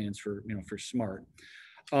 goals, which stands for, for SMART.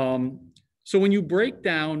 So when you break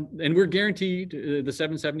down, and we're guaranteed the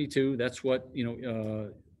 772, that's what,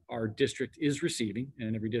 our district is receiving,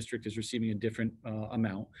 and every district is receiving a different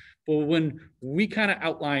amount. But when we kind of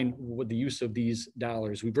outline what the use of these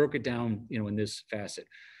dollars, we broke it down, in this facet.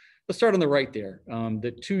 Let's start on the right there,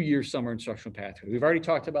 the 2-year summer instructional pathway. We've already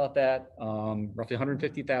talked about that, roughly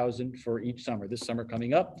 $150,000 for each summer, this summer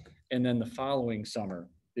coming up, and then the following summer,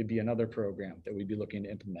 there'd be another program that we'd be looking to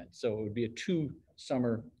implement. So it would be a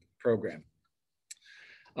 2-summer program.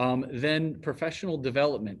 Then professional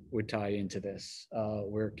development would tie into this,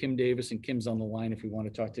 where Kim Davis, and Kim's on the line if we want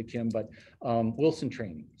to talk to Kim, but Wilson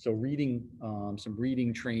training. So reading, some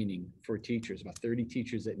reading training for teachers, about 30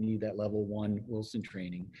 teachers that need that level 1 Wilson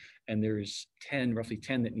training. And there's roughly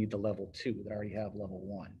 10 that need the level 2 that already have level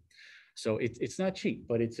 1. So it's not cheap,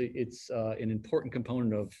 but it's an important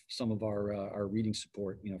component of some of our reading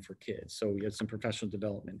support, for kids. So we had some professional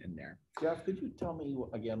development in there. Jeff, could you tell me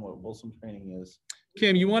again what Wilson training is?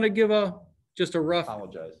 Kim, you want to give just a rough?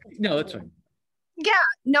 Apologize. No, that's fine. Yeah,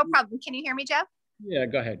 no problem. Can you hear me, Jeff? Yeah,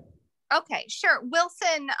 go ahead. Okay, sure.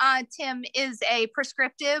 Wilson, Tim, is a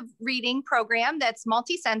prescriptive reading program that's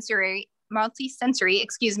multisensory,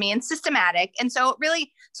 and systematic. And so it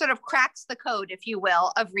really sort of cracks the code, if you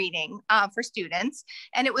will, of reading for students.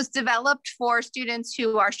 And it was developed for students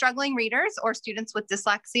who are struggling readers or students with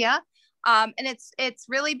dyslexia. And it's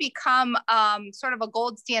really become sort of a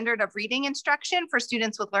gold standard of reading instruction for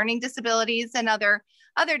students with learning disabilities and other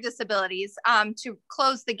disabilities to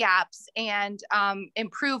close the gaps and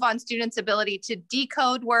improve on students' ability to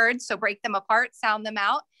decode words, so break them apart, sound them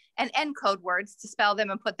out, and encode words to spell them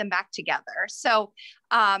and put them back together. So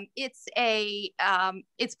it's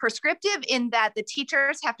prescriptive in that the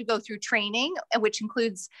teachers have to go through training, which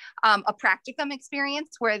includes a practicum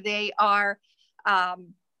experience where they are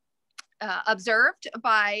observed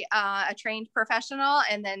by a trained professional,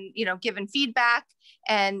 and then, you know, given feedback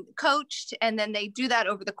and coached. And then they do that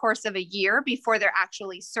over the course of a year before they're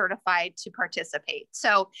actually certified to participate.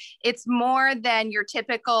 So it's more than your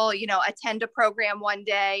typical, you know, attend a program one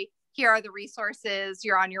day, here are the resources,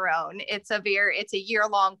 you're on your own. It's a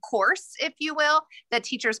year-long course, if you will, that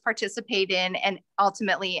teachers participate in and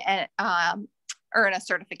ultimately earn a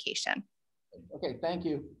certification. Okay, thank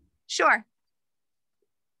you. Sure.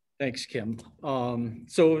 Thanks, Kim.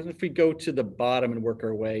 So if we go to the bottom and work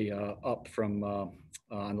our way up from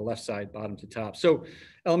on the left side, bottom to top. So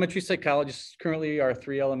elementary psychologists, currently our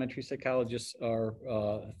 3 elementary psychologists are,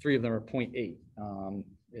 3 of them are 0.8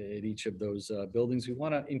 at each of those buildings. We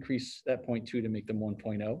want to increase that 0.2 to make them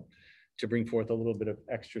 1.0 to bring forth a little bit of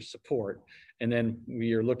extra support. And then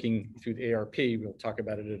we are looking through the ARP, we'll talk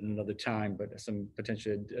about it at another time, but some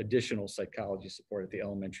potential additional psychology support at the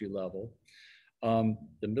elementary level.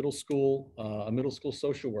 The middle school, a middle school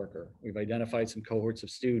social worker. We've identified some cohorts of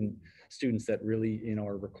students that really, you know,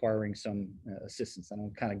 are requiring some assistance. I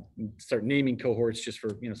don't kind of start naming cohorts just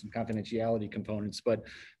for, you know, some confidentiality components, but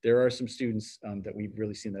there are some students that we've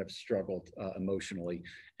really seen that have struggled emotionally,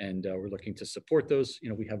 and we're looking to support those. You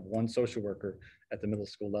know, we have 1 social worker at the middle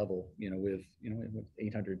school level, you know, with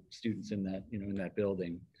 800 students in that, you know, in that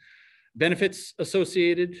building. Benefits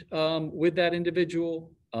associated with that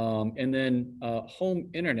individual. And then home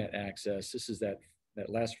internet access. This is that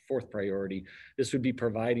last 4th priority. This would be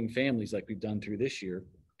providing families, like we've done through this year,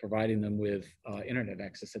 providing them with internet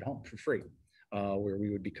access at home for free, where we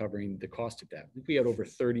would be covering the cost of that. I think we had over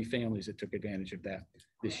 30 families that took advantage of that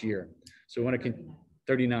this year. So we want to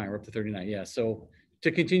 39, we're up to 39. Yeah. So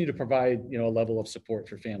to continue to provide, you know, a level of support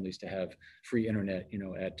for families to have free internet, you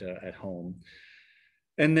know, at home.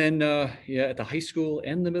 And then, yeah, at the high school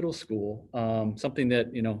and the middle school, something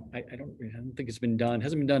that, you know, I don't think it's been done,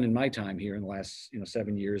 hasn't been done in my time here in the last, you know,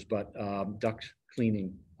 7 years, but duct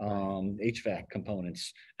cleaning, HVAC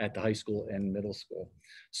components at the high school and middle school.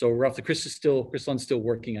 So roughly, Chris Lund's still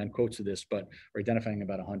working on quotes of this, but we're identifying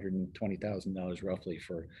about $120,000 roughly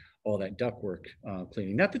for all that ductwork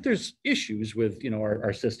cleaning. Not that there's issues with, you know,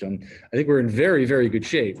 our system. I think we're in very, very good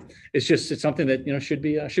shape. It's just, it's something that, you know, should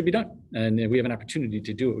be done, and we have an opportunity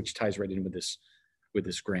to do it, which ties right in with this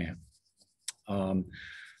grant.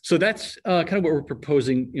 So that's kind of what we're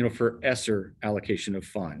proposing, you know, for ESSER allocation of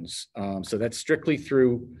funds. So that's strictly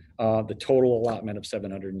through the total allotment of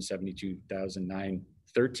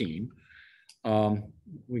 $772,913.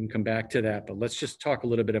 We can come back to that, but let's just talk a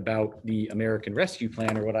little bit about the American Rescue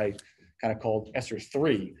Plan, or what I kind of called ESSER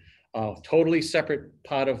 3. Totally separate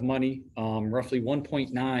pot of money, roughly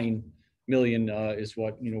 1.9 million is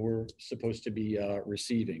what, you know, we're supposed to be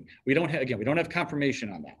receiving. We don't have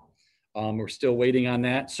confirmation on that. We're still waiting on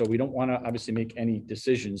that, so we don't want to obviously make any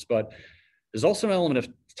decisions, but there's also an element of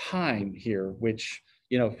time here, which,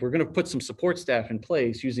 you know, if we're going to put some support staff in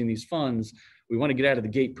place using these funds, we want to get out of the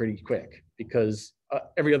gate pretty quick, because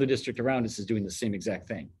every other district around us is doing the same exact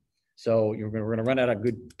thing. So we're going to run out of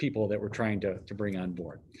good people that we're trying to bring on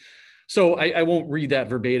board. So I won't read that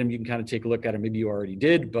verbatim. You can kind of take a look at it. Maybe you already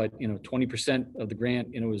did, but, you know, 20% of the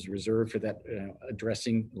grant, you know, is reserved for that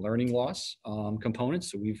addressing learning loss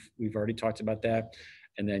components. So we've already talked about that.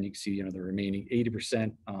 And then you can see, you know, the remaining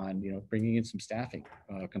 80% on, you know, bringing in some staffing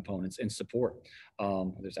components and support.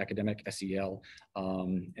 There's academic, SEL,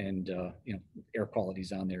 and, you know, air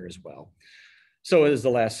quality's on there as well. So as the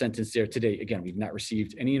last sentence there today, again, we've not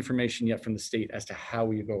received any information yet from the state as to how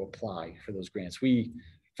we go apply for those grants.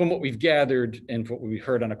 From what we've gathered and what we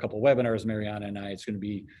heard on a couple of webinars, Mariana and I, it's going to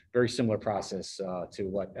be a very similar process to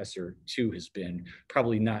what ESSER 2 has been.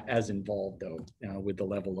 Probably not as involved, though, with the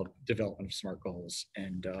level of development of SMART goals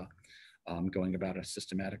and going about a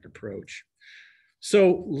systematic approach.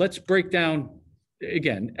 So let's break down,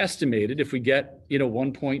 again, estimated, if we get, you know,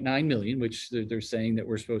 1.9 million, which they're saying that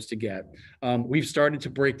we're supposed to get, we've started to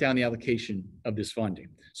break down the allocation of this funding.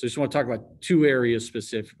 So I just want to talk about 2 areas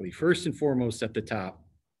specifically. First and foremost, at the top,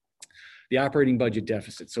 the operating budget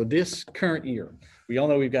deficit. So this current year, we all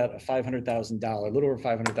know we've got a $500,000, a little over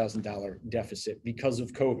 $500,000 deficit because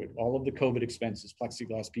of COVID, all of the COVID expenses,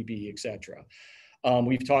 plexiglass, PPE, et cetera.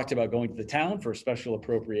 We've talked about going to the town for a special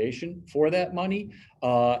appropriation for that money.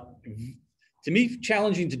 To me,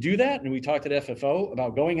 challenging to do that. And we talked at FFO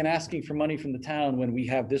about going and asking for money from the town when we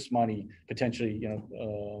have this money potentially, you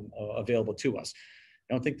know, available to us.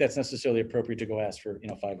 I don't think that's necessarily appropriate to go ask for, you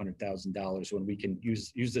know, $500,000 when we can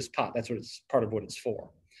use this pot. That's what it's part of what it's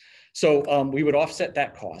for. So we would offset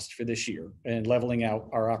that cost for this year and leveling out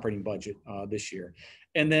our operating budget this year.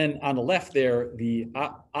 And then on the left there, the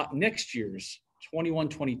next year's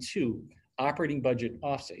 21-22 operating budget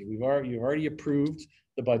offset. You've already approved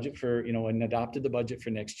the budget for, and adopted the budget for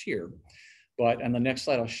next year. But on the next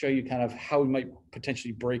slide, I'll show you kind of how we might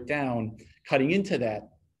potentially break down cutting into that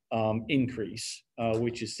increase,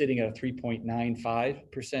 which is sitting at a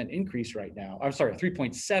 3.95% increase right now. I'm sorry, a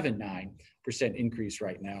 3.79% increase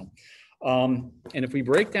right now. And if we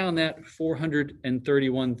break down that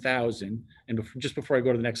 431,000, and just before I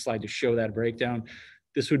go to the next slide to show that breakdown,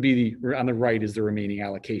 this would be on the right is the remaining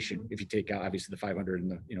allocation. If you take out obviously the 500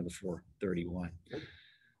 and the 431.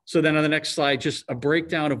 So then on the next slide, just a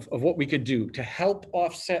breakdown of what we could do to help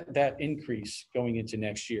offset that increase going into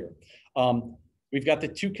next year. We've got the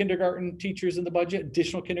 2 kindergarten teachers in the budget,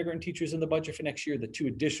 additional kindergarten teachers in the budget for next year, the 2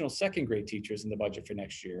 additional second grade teachers in the budget for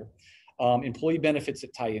next year, employee benefits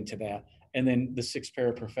that tie into that, and then the 6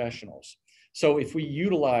 paraprofessionals. So if we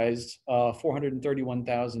utilized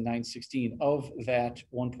 431,916 of that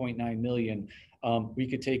 1.9 million, we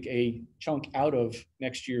could take a chunk out of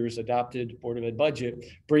next year's adopted Board of Ed budget,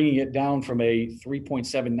 bringing it down from a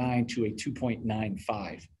 3.79 to a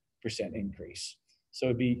 2.95% increase. So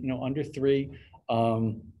it'd be under 3.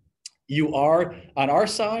 You are on our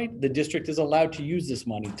side, the district is allowed to use this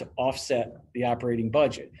money to offset the operating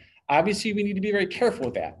budget. Obviously, we need to be very careful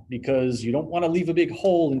with that because you don't want to leave a big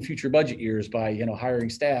hole in future budget years by hiring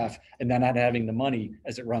staff and then not having the money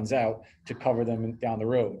as it runs out to cover them down the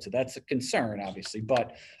road. So that's a concern, obviously.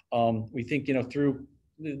 But we think through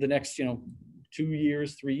the next 2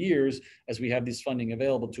 years, 3 years, as we have this funding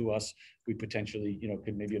available to us, we potentially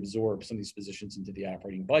could maybe absorb some of these positions into the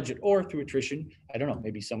operating budget or through attrition. I don't know,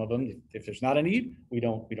 maybe some of them, if there's not a need, we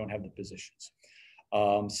don't have the positions.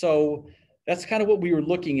 So that's kind of what we were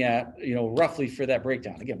looking at, roughly for that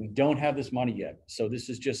breakdown. Again, we don't have this money yet. So this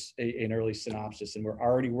is just an early synopsis, and we're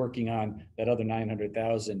already working on that other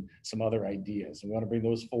 900,000, some other ideas. And we want to bring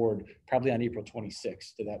those forward probably on April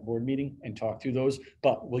 26th to that board meeting and talk through those,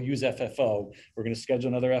 but we'll use FFO. We're going to schedule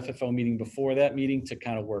another FFO meeting before that meeting to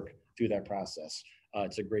kind of work through that process.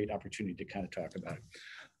 It's a great opportunity to kind of talk about it.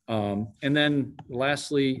 And then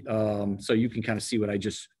lastly, so you can kind of see what I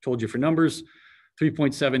just told you for numbers.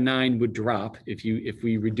 3.79 would drop if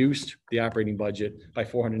we reduced the operating budget by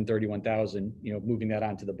 431,000, moving that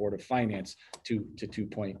onto the Board of Finance to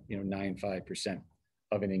 2.95%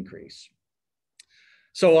 of an increase.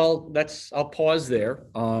 So I'll pause there.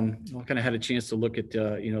 I kind of had a chance to look at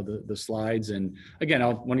the slides, and again,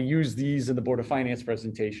 I'll want to use these in the Board of Finance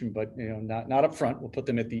presentation, but not up front. We'll put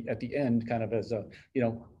them at the end, kind of as a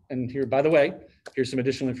And here, by the way, here's some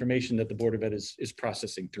additional information that the Board of Ed is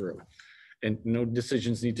processing through. And no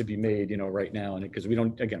decisions need to be made, right now. And because we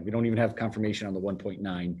don't even have confirmation on the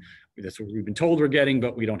 1.9. That's what we've been told we're getting,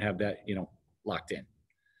 but we don't have that, locked in.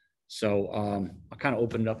 So I'll kind of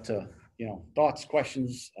open it up to, thoughts,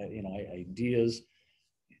 questions, ideas.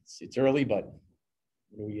 It's early, but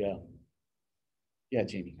yeah,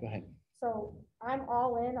 Jamie, go ahead. So I'm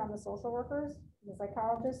all in on the social workers, the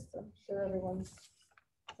psychologists. I'm sure everyone's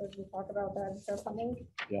heard me talk about that and something.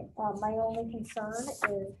 Yeah. My only concern is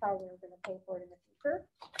how we're going to pay for it in the future.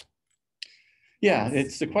 Yeah,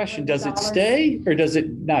 it's the question, does it stay or does it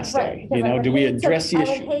not stay? Right, do we address the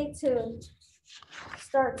issue? I would hate to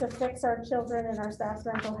start to fix our children and our staff's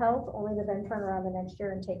mental health only to then turn around the next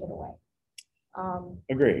year and take it away.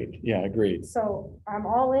 Agreed. Yeah, agreed. So I'm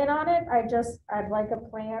all in on it. I'd like a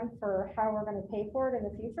plan for how we're going to pay for it in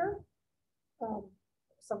the future.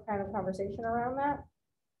 Some kind of conversation around that.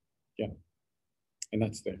 Yeah. And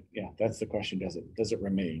that's the question. Does it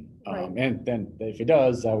remain? Right. And then if it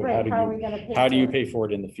does, how do you pay for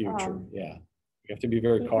it in the future? Yeah. You have to be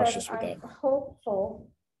very cautious with that. I'm hopeful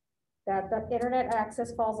that the internet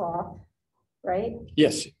access falls off, right?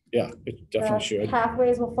 Yes. Yeah, it definitely should.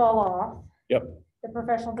 Pathways will fall off. Yep. The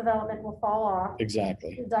professional development will fall off.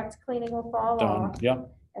 Exactly. The duct cleaning will fall off. Yep.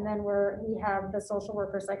 And then we have the social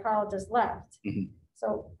worker psychologist left. Mm-hmm.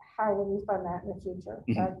 So how will we fund that in the future?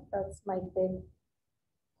 Mm-hmm. That's my big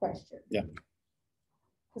question. Yeah.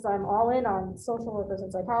 Because I'm all in on social workers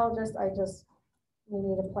and psychologists. We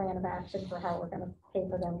need a plan of action for how we're going to pay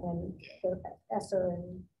for them when the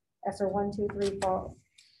ESSER 1, 2, 3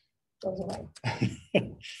 goes away.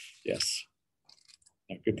 Yes.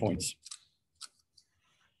 Yeah, good points.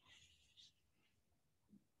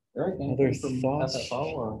 Eric, other thoughts?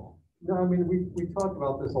 FFO or? No, I mean, we talked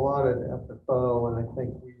about this a lot at FFO, and I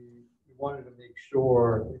think we wanted to make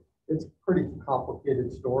sure it's a pretty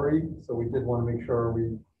complicated story. So we did want to make sure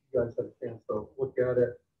you guys had a chance to look at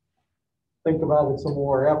it, think about it some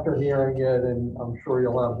more after hearing it, and I'm sure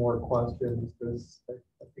you'll have more questions because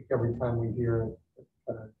I think every time we hear it, it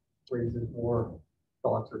kind of raises more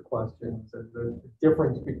thoughts or questions. And the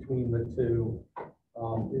difference between the two,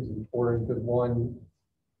 is important because one,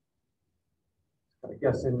 I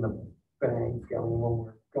guess in the bank, I mean, when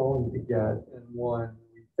we're going to get and one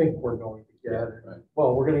we think we're going to get. And,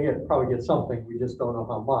 well, we're going to probably get something. We just don't know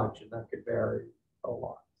how much, and that could vary a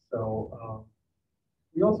lot. So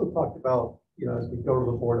we also talked about, as we go to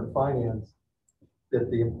the Board of Finance, that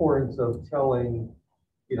the importance of telling,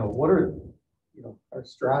 what are, our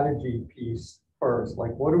strategy piece first,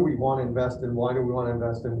 like what do we want to invest in? Why do we want to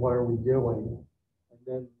invest in? What are we doing? And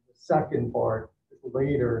then the second part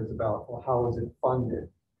later is about, well, how is it funded?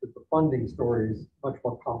 Because the funding story is much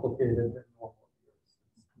more complicated than normal years.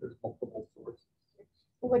 There's multiple sources.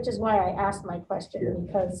 Which is why I asked my question,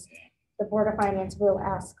 because the Board of Finance will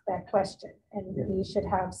ask that question, and we should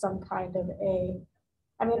have some kind of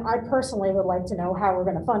I personally would like to know how we're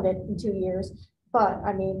going to fund it in 2 years, but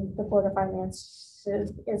the Board of Finance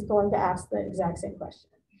is going to ask the exact same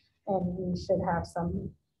question, and we should have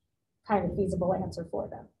some kind of feasible answer for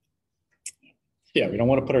them. Yeah, we don't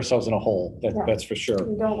want to put ourselves in a hole. That's for sure.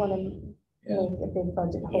 We don't want to make a big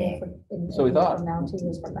budget hole So we thought, from now, 2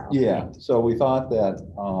 years from now. Yeah, so we thought that,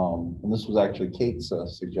 and this was actually Kate's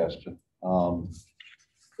suggestion,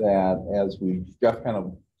 that as Jeff kind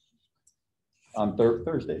of, on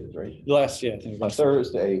Thursdays, right? On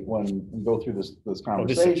Thursday, when we go through this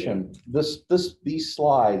conversation, these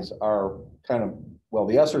slides are kind of, well,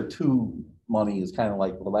 the ESSER II money is kind of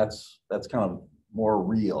like, well, that's kind of more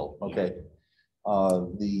real, okay?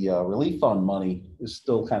 The relief fund money is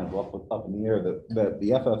still kind of up in the air, that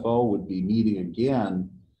the FFO would be meeting again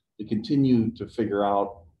to continue to figure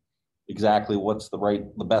out exactly what's the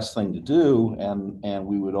best thing to do, and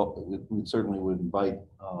we certainly would invite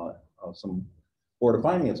some Board of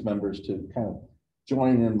Finance members to kind of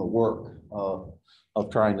join in the work of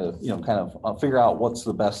trying to kind of figure out what's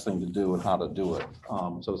the best thing to do and how to do it.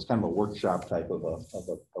 So it's kind of a workshop type of an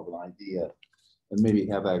idea, and maybe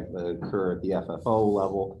have that occur at the FFO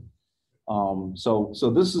level. So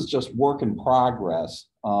this is just work in progress.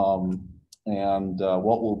 And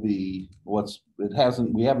what will be,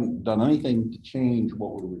 we haven't done anything to change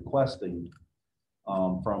what we're requesting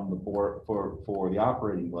from the board for the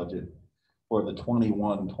operating budget for the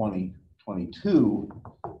 21-2022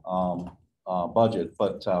 budget.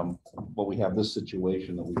 But we have this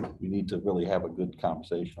situation that we need to really have a good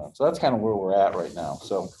conversation on. So that's kind of where we're at right now.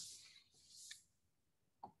 So.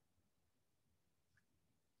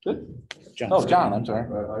 Good. John, I'm sorry.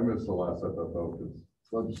 I missed the last FFO because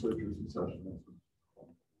legislature's in session.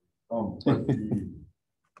 But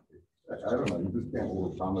I don't know, you just can't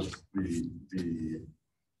overpromise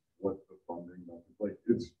what the funding, like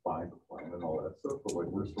it's by the plan and all that stuff, but like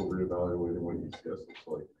we're still reevaluating what ECS looks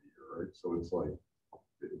like in a year, right? So it's like,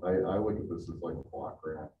 I look at this as like a block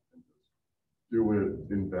grant and just do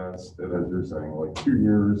it, invest, and as you're saying, like 2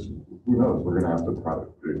 years, who knows, we're gonna have to partner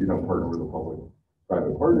with the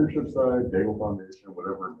public-private partnership side, Daigle Foundation,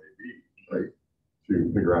 whatever it may be, right? To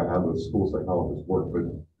figure out how those school psychologists work, but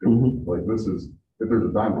like this is, if there's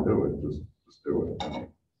a time to do it, just do it.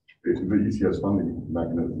 The ECS funding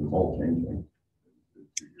mechanism is all changing.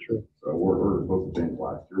 Sure. So we're supposed to change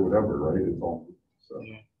last year, whatever, right? It's all. So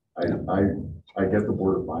I get the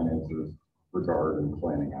Board of Finance's regard and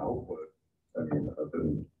planning out, but I mean, I've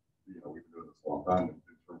been, we've been doing this a long time in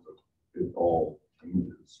terms of it all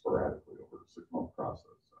changes sporadically over a 6-month process.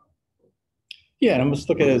 Yeah, and I'm just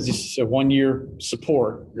looking at it as just a 1-year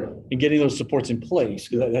support and getting those supports in place.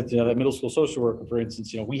 Because that's that middle school social worker, for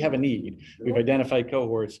instance, we have a need. We've identified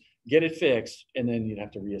cohorts, get it fixed, and then you'd have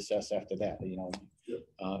to reassess after that. Could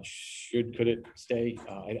it stay?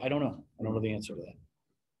 I don't know. I don't know the answer to that.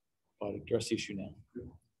 But address the issue now.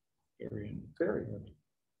 Very.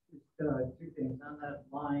 Two things on that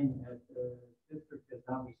line. That the district has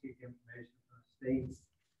not received information from the state.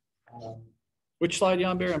 Which slide,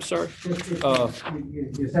 Jan Barry? I'm sorry.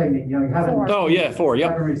 You're saying that you haven't. Oh yeah, 4. Yep.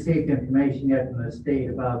 Haven't received information yet from the state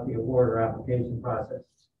about the award or application process.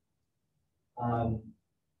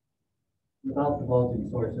 Without divulging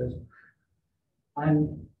sources,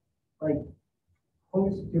 I'm like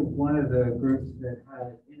close to one of the groups that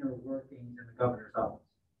has inner workings in the governor's office.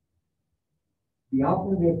 The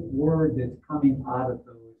operative word that's coming out of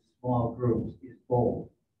those small groups is bold.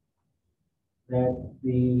 That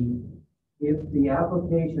if the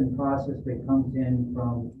application process that comes in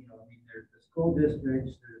from, there's the school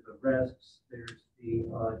districts, there's the RESCs, there's the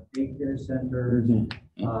daycare centers,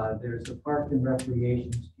 there's the park and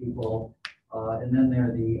recreations people, and then there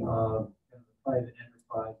are the private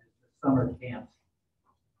enterprises, the summer camps.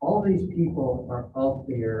 All these people are out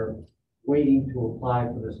there waiting to apply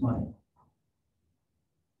for this money.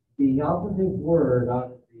 The operative word out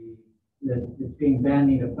of that's being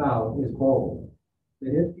bandied about is bold.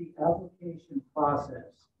 that if the application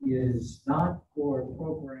process is not for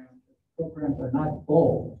programs are not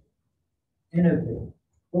bold, innovative,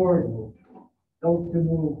 forward, help to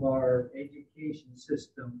move our education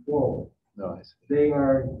system forward. Nice. They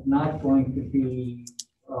are not going to be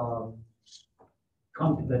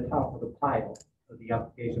come to the top of the pile of the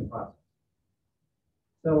application process.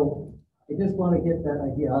 So I just want to get that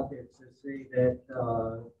idea out there to say that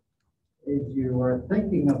as you are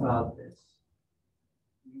thinking about this,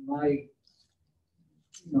 you might,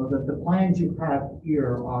 that the plans you have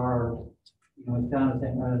here are, it's down to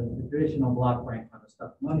the traditional block grant kind of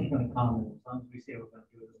stuff. Money's going to come, and as long as we say we're going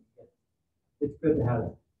to do it, it's good to have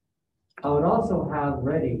it. I would also have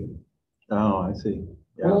ready. Oh, I see.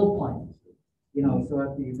 Yeah. Goal plans.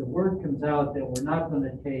 So if the word comes out that we're not going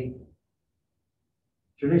to take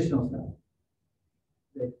traditional stuff,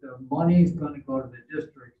 that the money is going to go to the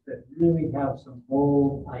districts that really have some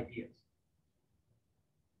bold ideas.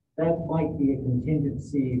 That might be a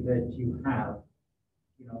contingency that you have,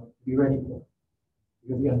 to be ready for.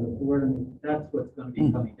 Because again, that's what's going to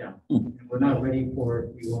be coming down. And we're not ready for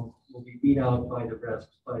it. We'll be beat out by the rest,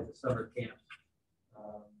 by the summer camps,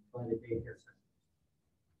 by the daycare center.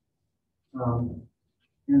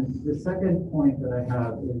 And the second point that I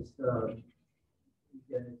have is,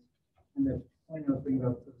 again, and the point I was bringing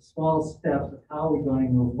up, the small steps of how we're going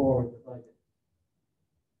to move forward with the budget.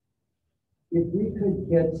 If we could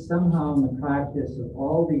get somehow in the practice of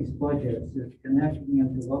all these budgets, is connecting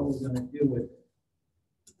them to what we're going to do with it.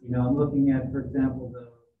 I'm looking at, for example, the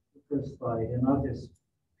first slide, and I'll just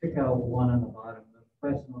pick out one on the bottom, the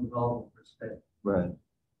professional development perspective. Right.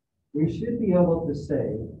 We should be able to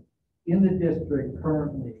say, in the district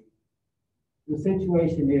currently, the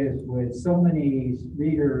situation is with so many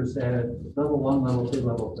readers at level 1, level 2,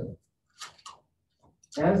 level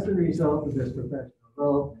 3. As a result of this professional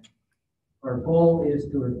development, our goal is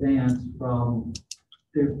to advance from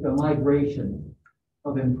the migration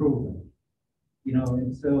of improvement.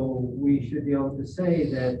 And so we should be able to say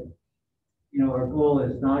that, our goal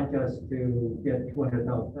is not just to get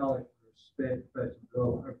 $200,000 for professional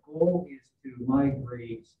development. Our goal is to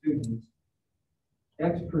migrate students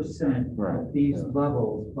X% at these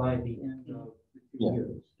levels by the end of the 2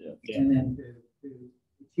 years. Yeah. And then to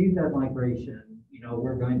achieve that migration,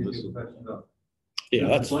 we're going to do professional development. Yeah,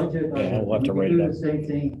 that's, budget, we'll have to write do it up. the same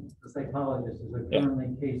thing, the psychologist is a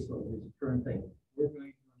currently caseload, is a current thing. We're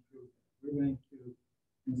going to improve. We're going to,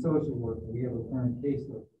 in social work, we have a current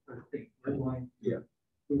caseload, first thing. We're going to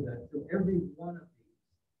do that. So every one of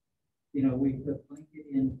these, we could link it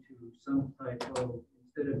into some type of,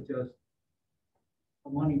 instead of just a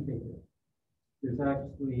money figure, there's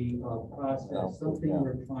actually a process, something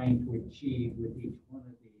we're trying to achieve with each one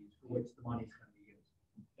of these, for which the money's going to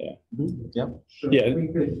be used. Yeah. Yep. So if we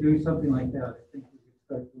could do something like that, I think we could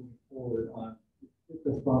start moving forward on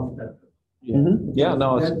the small steps. Yeah,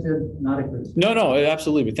 no, it's not a good. No,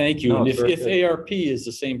 absolutely. Thank you. No, And it's if very ARP is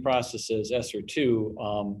the same process as ESSER 2,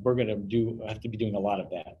 we're going to have to be doing a lot of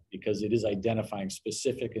that because it is identifying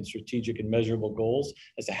specific and strategic and measurable goals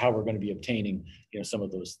as to how we're going to be obtaining, some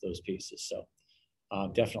of those pieces. So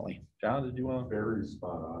definitely. John, did you want to? Very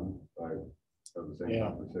spot on. I have the same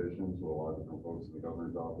conversations with a lot of different folks in the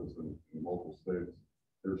governor's office and in local states.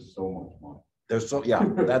 There's so much money. There's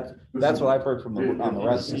that's what I've heard from on the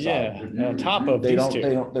rest of the side. On top of they these don't, two.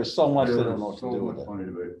 they don't, there's so much they don't know what to do with it. Funny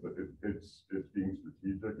it's being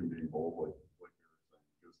strategic and being bold, like you're saying,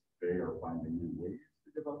 because they are finding new ways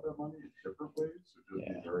to give out that money in different ways. So just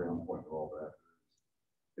be very on point with all that.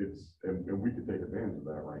 And we could take advantage of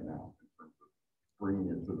that right now in terms of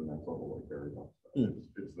bringing it to the next level, like Barry talks about.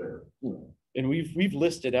 It's there. And we've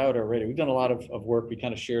listed out already. We've done a lot of work. We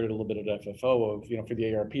kind of shared it a little bit at FFO of, for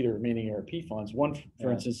the ARP, the remaining ARP funds. One,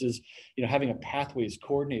 for instance, is, having a pathways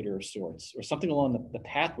coordinator of sorts or something along the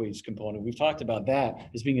pathways component. We've talked about that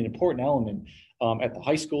as being an important element at the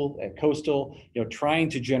high school, at Coastal, trying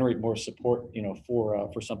to generate more support,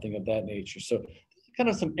 for something of that nature. So kind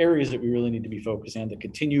of some areas that we really need to be focused on, the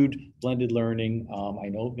continued blended learning. I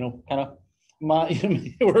know, kind of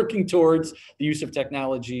working towards the use of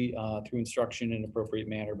technology through instruction in an appropriate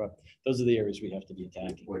manner, but those are the areas we have to be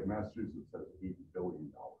attacking. Like Massachusetts has $8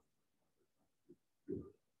 billion.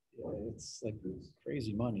 It's like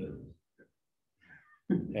crazy money.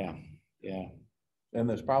 Yeah. And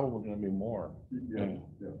there's probably going to be more. Yeah.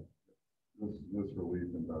 This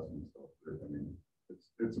relief investment stuff. I mean,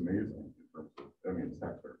 it's amazing in terms of, it's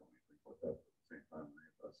taxpayer money, things like that. But at the same time,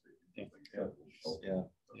 reinvesting.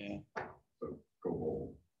 So go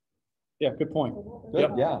bold. Yeah, good point. Good.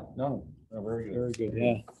 Yep. Yeah, no, very good. Very good.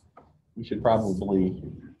 Yeah. We should probably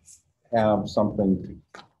have something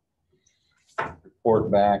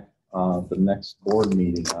report back, the next board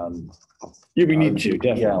meeting on. Yeah, we need to,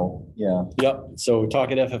 definitely. Yeah. Yep, so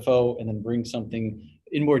talk at FFO and then bring something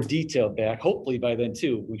in more detail back, hopefully by then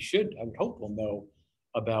too. I would hope we'll know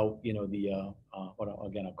about, you know, the,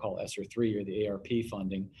 again, I'll call ESSER 3 or the ARP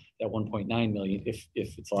funding, that 1.9 million, if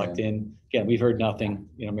it's locked in. Again, we've heard nothing,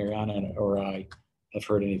 you know, Mariana or I have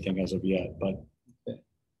heard anything as of yet, but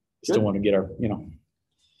still want to get our, you know,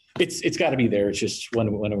 it's got to be there. It's just when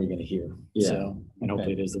are we going to hear? Yeah. So, and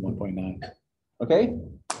hopefully it is the 1.9. Okay,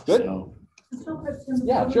 good. So, Just real quick, Tim,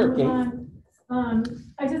 Yeah, before sure, we move Kate. on,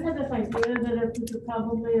 I just had this idea that if we could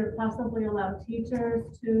probably or possibly allow teachers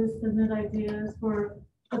to submit ideas for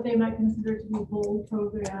what they might consider to be bold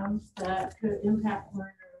programs that could impact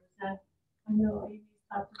learners. And I know Amy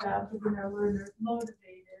talked about getting our learners motivated,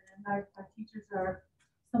 and our teachers are,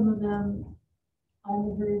 some of them on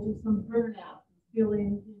the verge of some burnout,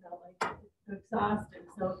 feeling, you know, like they're exhausted.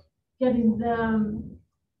 So getting them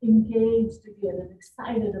engaged again and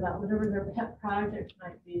excited about whatever their pet project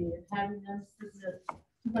might be, and having them submit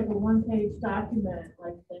like a one-page document,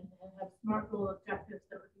 like, and have SMART goal objectives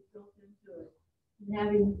that would be built into it, and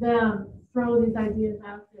having them throw these ideas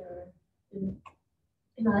out there. And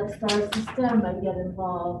you know, like Stars to STEM might get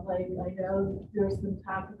involved. Like, I know there's some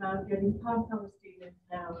talk about getting composting in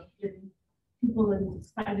town, getting people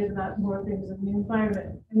excited about more things in the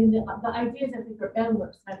environment. I mean, the ideas I think are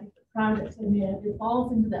endless. I think the projects, I mean, it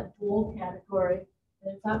falls into that bold category,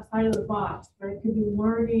 and it's outside of the box, but it could be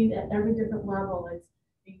learning at every different level. It's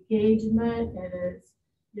engagement, and it's,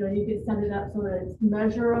 you know, you could set it up so that it's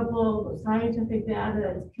measurable, scientific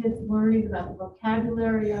data, it's kids learning about the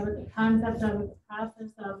vocabulary of it, the concept of it, the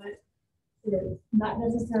process of it. It's not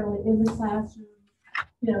necessarily in the classroom.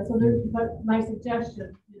 You know, so there's, but my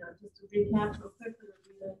suggestion, you know, just to recap real quickly, would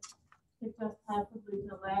be to just possibly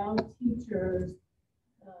allow teachers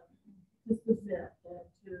to submit and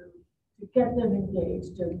to get them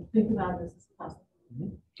engaged and think about this as possible.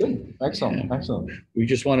 Good, excellent, excellent. We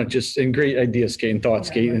just want to just, and great ideas, Kate, and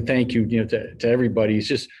thoughts, Kate, and thank you, you know, to everybody. It's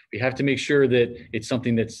just, we have to make sure that it's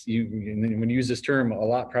something that's, and when you use this term a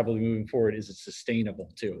lot, probably moving forward, is it's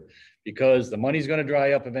sustainable too, because the money's going to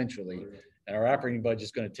dry up eventually, and our operating budget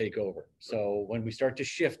is going to take over. So when we start to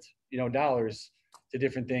shift, you know, dollars to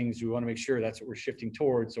different things, we want to make sure that's what we're shifting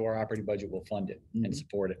towards, so our operating budget will fund it and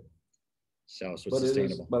support it. So it's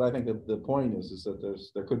sustainable. But I think that the point is that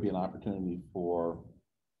there could be an opportunity for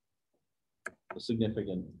a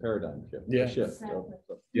significant paradigm shift. Yeah. Exactly.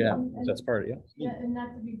 Yeah, And- that's part of it. Yeah, and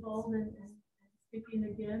not to be bold and speaking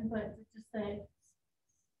again, but to just say,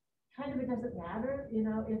 kind of, it doesn't matter, you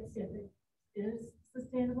know, if it is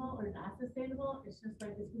sustainable or not sustainable. It's just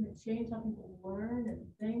like, it's going to change how people learn and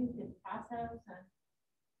think and process, and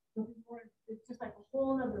it'll be more, it's just like a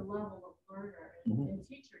whole other level of learner and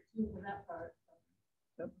teacher too, for that part.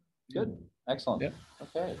 Good, excellent. Yep.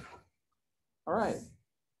 Okay. All right.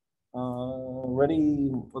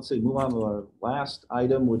 Ready, let's see, move on to our last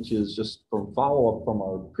item, which is just from follow-up from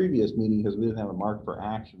our previous meeting, because we didn't have a mark for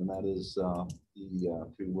action, and that is to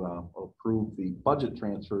approve the budget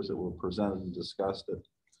transfers that were presented and discussed at,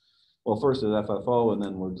 well, first at FFO, and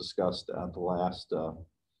then were discussed at the last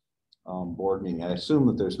board meeting. I assume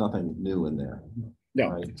that there's nothing new in there.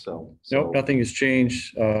 No. Right, so. Nope, nothing has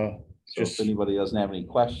changed. So Just, if anybody doesn't have any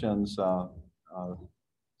questions,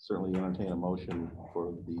 certainly entertain a motion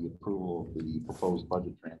for the approval of the proposed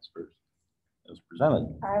budget transfers as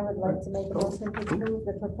presented. I would like to make a motion to approve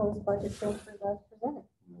the proposed budget transfers as presented.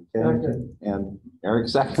 Okay, and Eric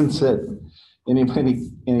seconds it.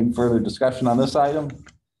 Any further discussion on this item?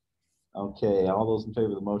 Okay, all those in favor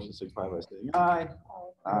of the motion signify by saying aye.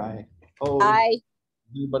 Aye. Opposed? Aye.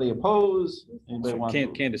 Anybody opposed? Anybody want?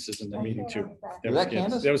 Candace is in the meeting too. Is that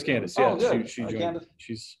Candace? That was Candace, Oh, yeah. good. She Hi, joined. Candace.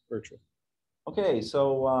 She's virtual. Okay,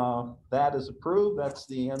 so that is approved. That's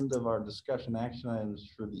the end of our discussion action items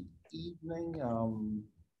for the evening.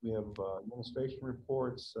 We have administration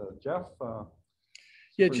reports. Jeff?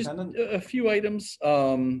 Yeah, just a few items.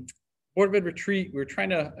 Board of Ed retreat, we're trying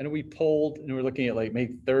to, I know we polled and we're looking at like May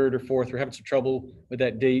 3rd or 4th. We're having some trouble with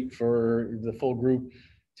that date for the full group.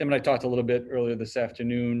 Tim and I talked a little bit earlier this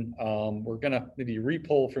afternoon. We're gonna maybe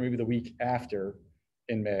re-poll for maybe the week after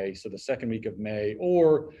in May, so the second week of May,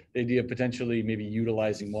 or the idea of potentially maybe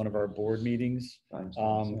utilizing one of our board meetings,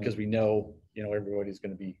 because we know, you know, everybody's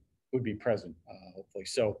would be present, hopefully.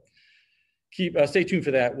 So stay tuned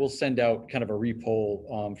for that. We'll send out kind of a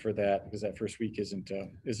re-poll for that, because that first week isn't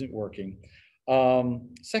working.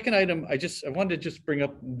 Second item, I wanted to just bring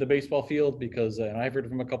up the baseball field, because and I've heard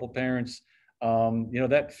from a couple parents. You know,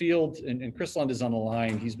 that field, and Chris Lund is on the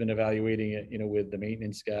line. He's been evaluating it, you know, with the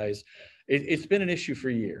maintenance guys. It's been an issue for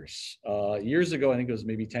years. Years ago, I think it was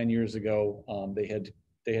maybe 10 years ago, they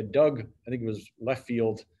had dug, I think it was left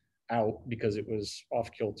field out because it was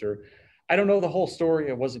off kilter. I don't know the whole story.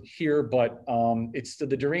 I wasn't here, but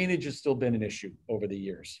the drainage has still been an issue over the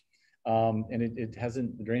years. And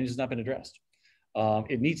the drainage has not been addressed.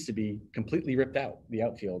 It needs to be completely ripped out, the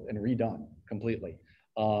outfield, and redone completely.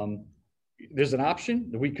 There's an option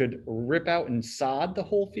that we could rip out and sod the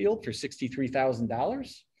whole field for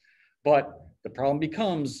 $63,000. But the problem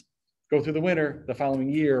becomes, go through the winter, the following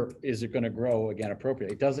year, is it going to grow again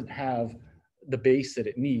appropriately? It doesn't have the base that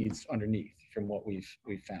it needs underneath from what we've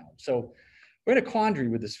found. So we're in a quandary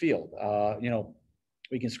with this field. You know,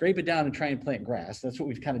 we can scrape it down and try and plant grass. That's what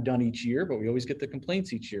we've kind of done each year, but we always get the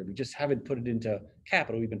complaints each year. We just haven't put it into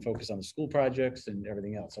capital. We've been focused on the school projects and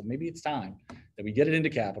everything else. So maybe it's time that we get it into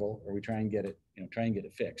capital, or we try and get it, you know, try and get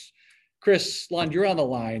it fixed. Chris Lund, you're on the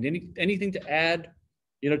line. Anything to add,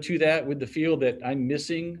 you know, to that with the field that I'm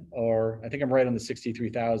missing? Or I think I'm right on the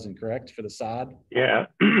 63,000, correct, for the sod? Yeah,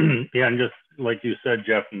 yeah, and just like you said,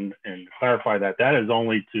 Jeff, and clarify that is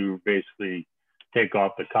only to basically take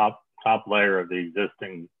off the top layer of the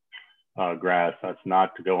existing grass. That's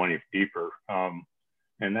not to go any deeper.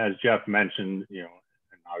 And as Jeff mentioned, you know,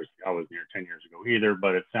 and obviously I wasn't here 10 years ago either,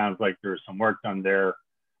 but it sounds like there's some work done there.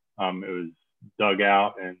 It was dug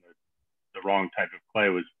out and the wrong type of clay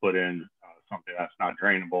was put in, something that's not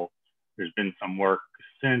drainable. There's been some work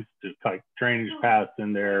since to cut drainage paths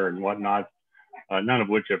in there and whatnot, none of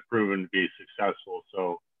which have proven to be successful.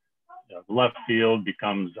 So the left field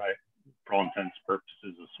becomes, for all intents and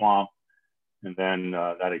purposes, a swamp. And then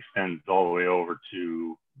that extends all the way over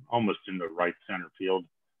to almost in the right center field.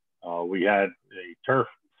 We had a turf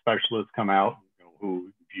specialist come out, you know,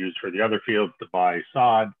 who used for the other fields to buy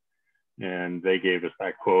sod. And they gave us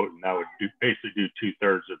that quote, and that would basically do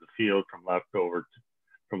 2/3 of the field from left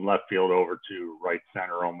field over to right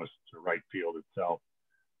center, almost to right field itself.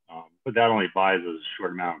 But that only buys us a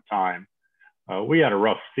short amount of time. We had a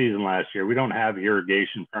rough season last year. We don't have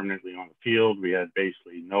irrigation permanently on the field. We had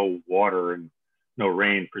basically no water and no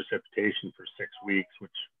rain precipitation for 6 weeks,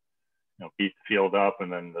 which, you know, beat the field up.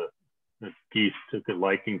 And then the geese took a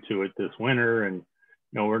liking to it this winter, and,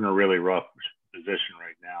 you know, we're in a really rough position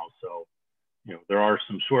right now. So, you know, there are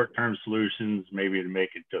some short-term solutions maybe to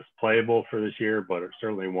make it just playable for this year, but it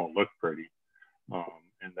certainly won't look pretty.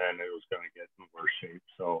 And then it was going to get in worse shape.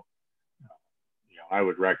 So, you know, I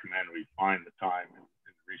would recommend we find the time and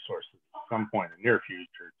the resources at some point in the near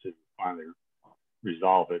future to finally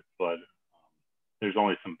resolve it. But there's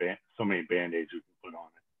only so many Band-Aids we can put on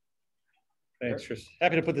it. Thanks, Chris.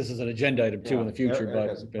 Happy to put this as an agenda item too in the future,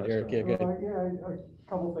 but Eric, yeah, go ahead. Yeah, a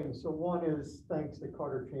couple things. So one is thanks to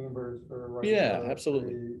Carter Chambers for writing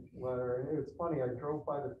absolutely. the letter. And it's funny, I drove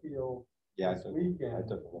by the field this weekend. I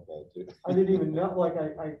took a look at it too. I didn't even know, like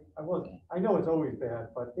I know it's always bad,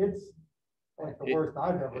 but it's like the worst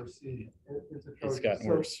I've ever seen. It's atrocious. It's gotten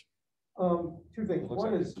worse. Two things.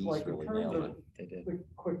 One is like in really terms nailed of it. the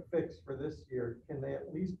quick fix for this year, can they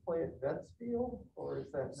at least play at Vets Field, or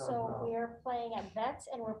is that not So enough? we're playing at Vets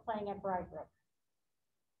and we're playing at Brybrook.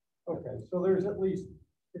 Okay, so there's at least,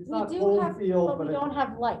 it's We not do home have, field, but we it- don't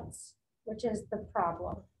have lights, which is the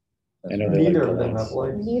problem. I know they neither like of the them lights. have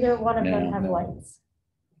lights. Neither one of them No, have no. lights.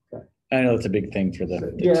 I know it's a big thing for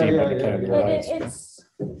the Yeah, team. yeah, when they yeah, play yeah. But lights. it's,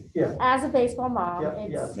 Yeah. as a baseball mom, Yeah,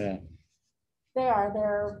 it's, Yeah.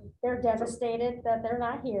 they're devastated that they're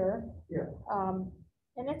not here. Yeah.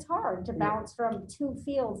 And it's hard to bounce from two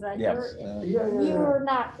fields that Yes. you're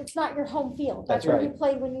not, it's not your home field. That's That's where you right.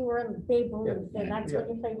 played when you were in Babe Ruth, Yeah. and that's Yeah.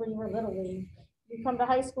 when you played when you were Little League. You come to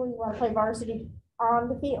high school, you want to play varsity on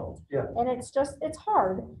the field. Yeah. And it's just, it's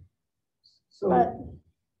hard. So But-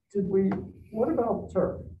 what about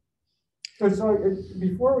turf? So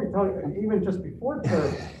before we talk, even just before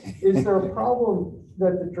turf, is there a problem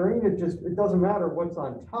that the drainage just, it doesn't matter what's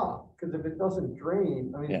on top? Because if it doesn't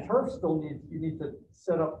drain, I mean, Yeah. turf still needs, you need to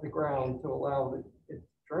set up the ground to allow it to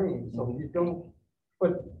drain. So you don't,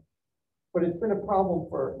 but it's been a problem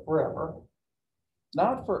for forever.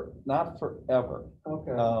 Not forever.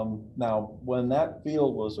 Okay. Now, when that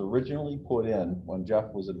field was originally put in, when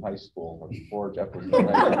Jeff was in high school, or before Jeff was in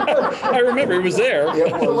high school. I remember it was there. It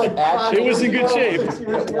was actually. It was in good shape.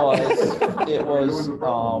 It was,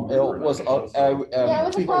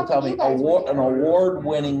 people tell me, an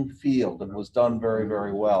award-winning field. It was done very,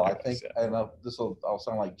 very well. I think, and I'll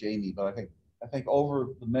sound like Jamie, but I think over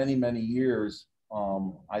the many, many years,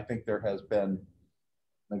 I think there has been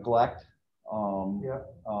neglect.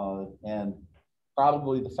 And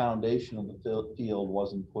probably the foundation of the field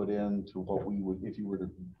wasn't put into what we would, if you were to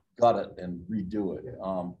gut it and redo it,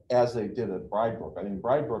 as they did at Bride-Brook. I mean,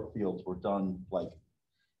 Bride-Brook fields were done like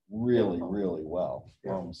really, really well.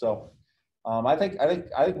 I think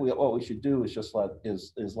what we should do is just let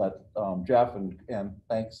Jeff, and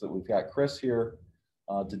thanks that we've got Chris here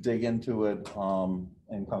to dig into it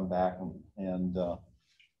and come back and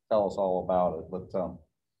tell us all about it. But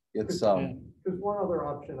it's because one other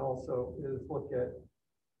option also is look at,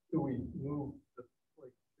 do we move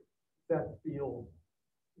that field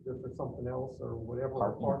either for something else or whatever,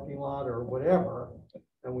 parking lot or whatever,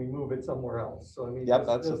 and we move it somewhere else. So I mean,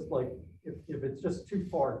 that's just like, if it's just too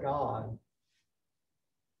far gone,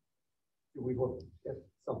 do we look at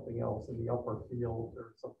something else in the upper field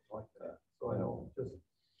or something like that? So I don't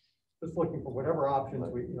just looking for whatever options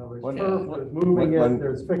we, there's turf, there's moving it,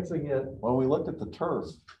 there's fixing it. When we looked at the turf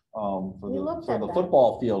for the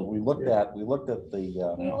football field, we looked at the. We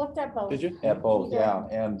looked at both. Did you? At both, yeah.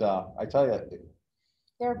 And I tell you,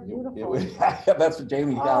 they're beautiful. That's what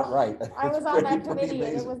Jamie got right. I was on that committee,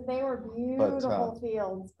 and they were beautiful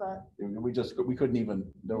fields, but we couldn't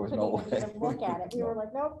even. There was no way. Even look at it. We were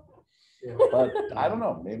like, nope. Yeah. But I don't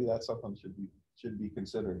know. Maybe that's something should be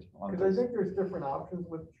considered. Because I think there's different options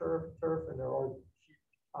with turf, and there are cheap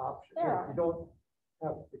options. You don't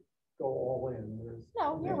have to go all in.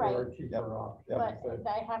 No, you're right. There are cheaper options. But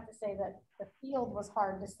I have to say that the field was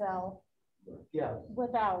hard to sell. Yeah.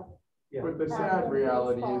 Without. Yeah. But the sad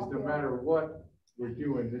reality is, no matter what we're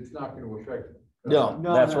doing, it's not going to affect. No,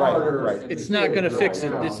 that's right. It's not going to fix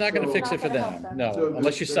it. It's not going to fix it for them. No, so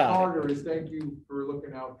unless you sign. sign. Is thank you for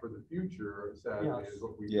looking out for the future. Sadly, is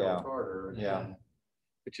what we tell Carter. Yeah.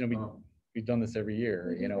 But we've done this every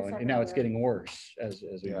year, and now it's getting worse as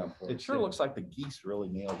we go forward. It sure looks like the geese really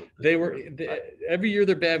nailed it. They were every year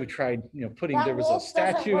they're bad. We tried, putting there was a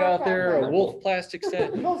statue out there, a wolf plastic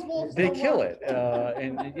set. They kill it,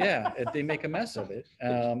 and they make a mess of it.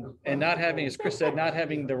 And not having, as Chris said, not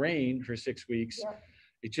having the rain for 6 weeks,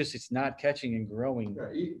 it's not catching and growing.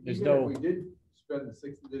 There's no. If we did spend the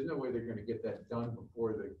 60, there's no way they're going to get that done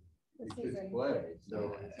before the kids play.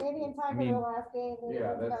 So maybe in time for the last game.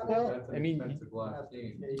 Yeah, that's an expensive last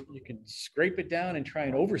game. You can scrape it down and try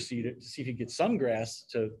and overseed it to see if you get some grass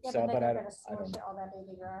to sell, but I don't know. All that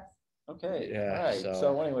baby grass. Okay. Yeah. All right.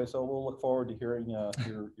 So anyway, we'll look forward to hearing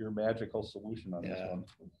your magical solution on this one.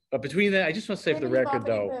 But between that, I just want to say for the record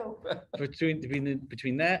though, between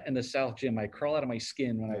that and the South Gym, I crawl out of my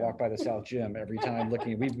skin when I walk by the South Gym every time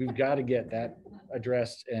looking. We've got to get that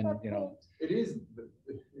addressed, and it is.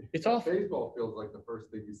 It's awful. Baseball feels like the first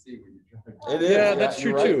thing you see when you drive. It is. Yeah, that's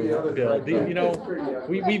true too, Bill.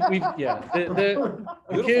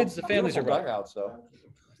 The kids, the families are dugouts though.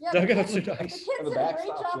 Dugouts are nice. The kids did a great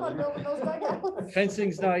job on building those dugouts.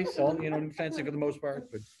 Fencing's nice, all new fencing for the most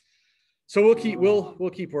part, but. So we'll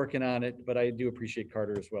keep working on it, but I do appreciate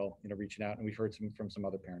Carter as well, reaching out, and we've heard from some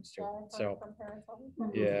other parents too. So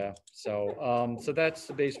so that's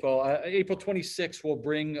the baseball. April 26th, we'll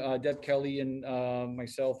bring Deb Kelly and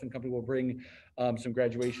myself and company will bring some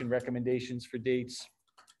graduation recommendations for dates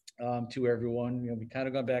to everyone. We kind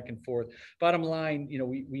of gone back and forth. Bottom line,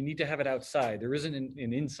 we need to have it outside. There isn't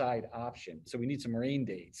an inside option, so we need some rain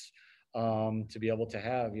dates to be able to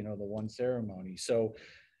have the one ceremony. So.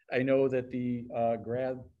 I know that the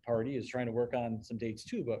grad party is trying to work on some dates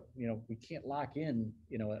too, but we can't lock in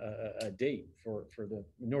a date for the,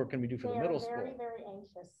 nor can we do for the middle school. Very, very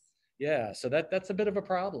anxious. Yeah, so that's a bit of a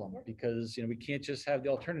problem because we can't just have the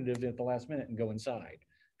alternative at the last minute and go inside.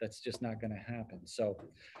 That's just not going to happen. So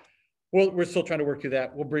we're still trying to work through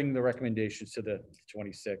that. We'll bring the recommendations to the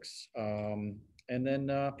 26th, and then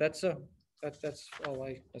that's pretty much all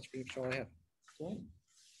I have. Okay.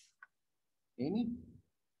 Amy.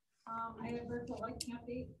 I have a virtual light camp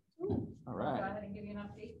update. All right. I'll go ahead and give you an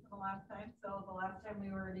update from the last time. So the last time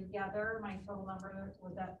we were together, my total number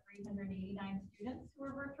was at 389 students who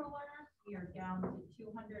were virtual learners. We are down to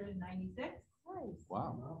 296. Nice.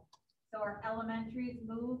 Wow. So our elementaries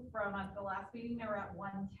moved from at the last meeting, they were at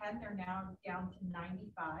 110. They're now down to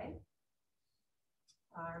 95.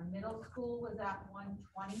 Our middle school was at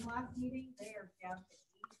 120 last meeting. They are down to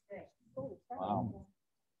 86. Wow.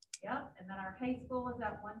 Yep, and then our high school was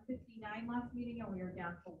at 159 last meeting, and we are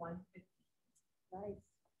down to 150. Nice.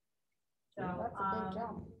 So, that's a big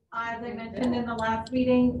jump. as I mentioned in the last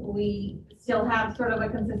meeting, we still have sort of a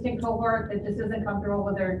consistent cohort that just isn't comfortable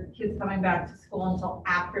with their kids coming back to school until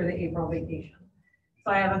after the April vacation.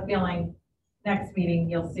 So I have a feeling next meeting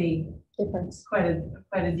you'll see difference, quite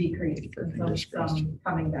a decrease in some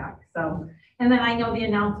coming back. So, and then I know the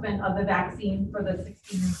announcement of the vaccine for the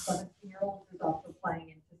 16 and 17-year-olds is also playing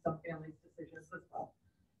into some families' decisions with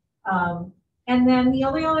And then the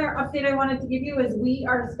only other update I wanted to give you is we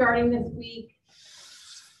are starting this week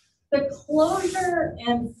the closure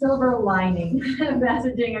and silver lining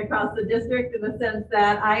messaging across the district, in the sense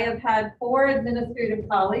that I have had 4 administrative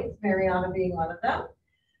colleagues, Mariana being one of them,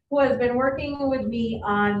 who has been working with me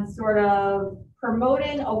on sort of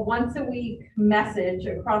promoting a once a week message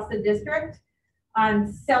across the district on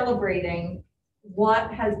celebrating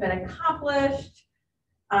what has been accomplished,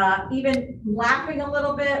 even laughing a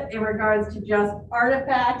little bit in regards to just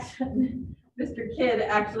artifacts. Mr. Kidd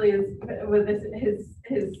actually is, with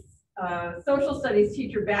his social studies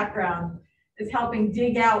teacher background, is helping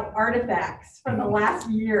dig out artifacts from the last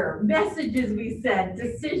year, messages we sent,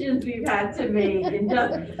 decisions we've had to make, and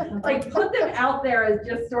just like put them out there as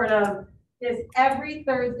just sort of this every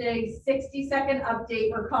Thursday 60-second update,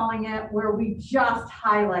 we're calling it, where we just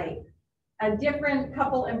highlight a different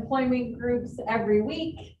couple employment groups every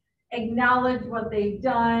week, acknowledge what they've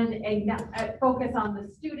done, focus on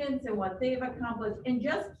the students and what they've accomplished, and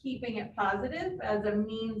just keeping it positive as a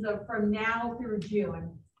means of, from now through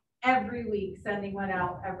June, every week, sending one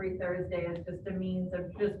out every Thursday is just a means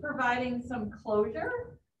of just providing some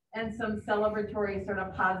closure and some celebratory sort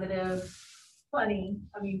of positive, funny.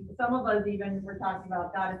 I mean, some of us even were talking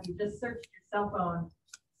about, God, if you just searched your cell phone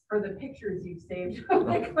for the pictures you've saved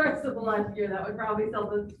over the course of the last year, that would probably tell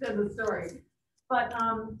the story. But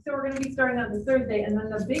so we're going to be starting on this Thursday. And then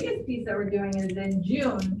the biggest piece that we're doing is in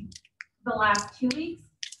June, the last 2 weeks,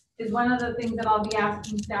 is one of the things that I'll be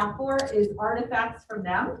asking staff for is artifacts from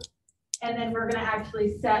them. And then we're going to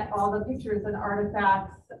actually set all the pictures and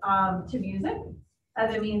artifacts to music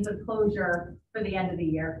as a means of closure for the end of the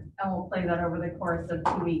year. And we'll play that over the course of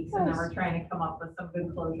 2 weeks. And then we're trying to come up with some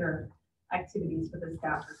good closure activities for the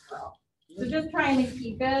staff as well. So just trying to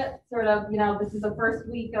keep it sort of, you know, this is the first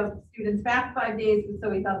week of students back 5 days. And so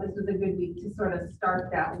we thought this was a good week to sort of start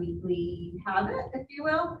that weekly habit, if you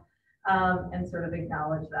will, and sort of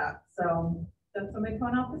acknowledge that. So that's something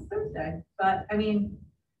coming out this Thursday. But I mean,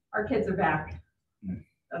 our kids are back.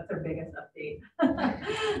 That's our biggest update.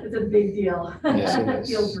 It's a big deal. Yes, it It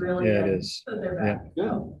feels really good. it is. So they're back.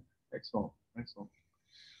 Good. Excellent. Excellent.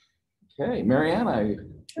 Okay, Mariana.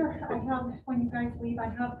 Sure. I have, when you guys leave, I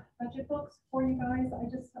have budget books for you guys. I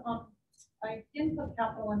just, I didn't put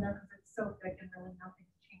capital in there because it's so thick and really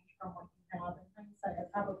nothing's changed from what you have. In hindsight, I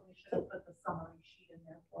probably should have put the summary sheet in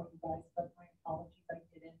there for you guys, but my apologies, I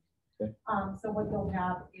didn't. Okay. So what you'll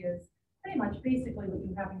have is pretty much basically what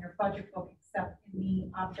you have in your budget book, except in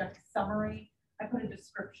the object summary, I put a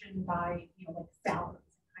description by, you know, like salaries,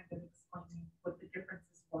 kind of explaining what the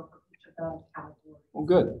differences were for each of the categories. Well,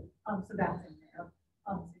 good. So that's in there.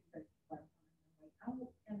 So you guys can clarify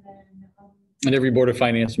that. And then, And every Board of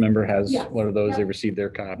Finance member has Yes. one of those. Yep. They receive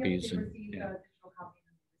their yep, copies. they and- received yeah. a digital copy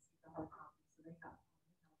and they received a hard copy, so they have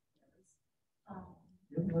theirs.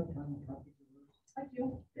 You have electronic copies of those? I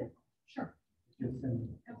do. Yeah, sure. Just send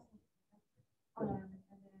them. Absolutely. And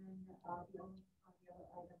then the other item is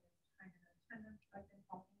kind of attendance I've been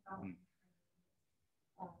talking about. Meeting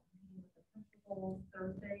with the principal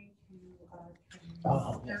Thursday to train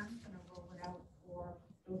them, and I'll roll it out for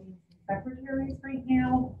custodians and secretaries right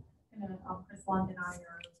now. And then Chris Lund and I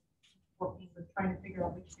are working with trying to figure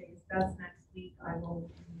out which day is best next week. I will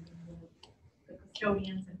be meeting with the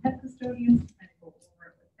custodians and head custodians to kind of go over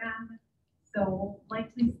it with them. So we'll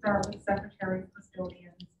likely start with secretaries,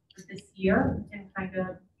 custodians for this year and kind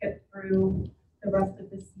of get through the rest of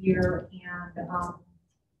this year. And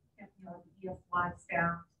you know, the ESY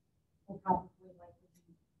staff will probably likely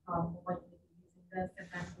be using this, and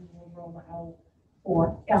then we will roll it out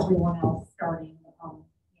for everyone else starting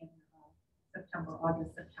in September,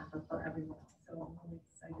 August, September for everyone else. So I'm really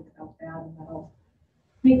excited about that, and that'll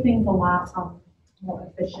make things a lot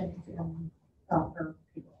more efficient and for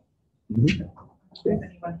people. So, if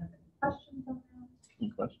anyone has any questions on that? Any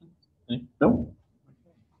questions? No?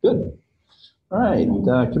 Good. All right,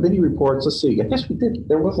 committee reports. Let's see. I guess we did.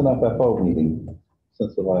 There was an FFO meeting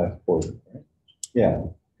since the last quarter, right? Yeah,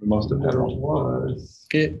 we must have had one. Was.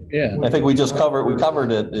 Yeah. I think we just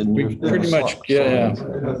covered it in. We pretty much, yeah.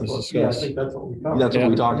 I think that's what we covered. That's what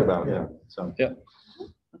we talked about, yeah. So. Yeah.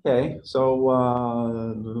 Okay,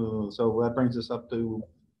 so that brings us up to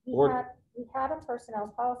board. We had a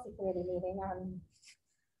personnel policy committee meeting on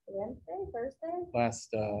Wednesday, Thursday? Last,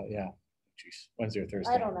 yeah. Jeez, Wednesday or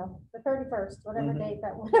Thursday. I don't know, the 31st, whatever Mhm. date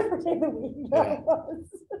whatever day of the week that was.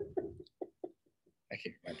 I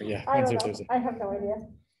can't remember. Yeah, I Wednesday or don't know, Thursday. I have no idea.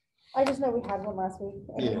 I just know we had one last week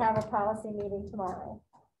and we Yeah. have a policy meeting tomorrow.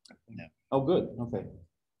 Oh, good, okay.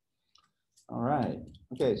 All right,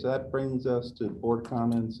 okay, so that brings us to board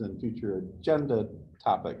comments and future agenda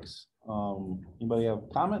topics. Anybody have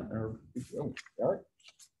a comment or? Oh, Eric?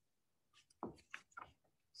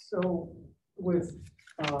 So with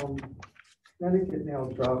Connecticut now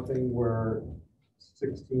dropping where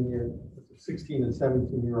 16 and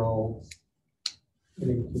 17-year-olds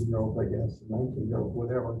and 18-year-olds, I guess, and 19-year-olds,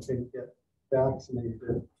 whatever, can get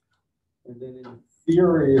vaccinated. And then in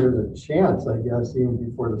theory, there's a chance, I guess, even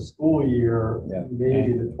before the school year,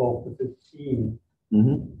 maybe the 12 to 15.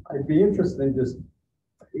 I'd be interested in just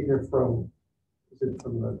either from, is it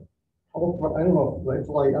from the health, I don't know,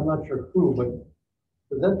 like I'm not sure who, but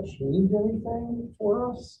does that change anything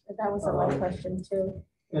for us? That was my question too.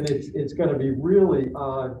 And it's going to be really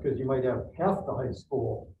odd because you might have half the high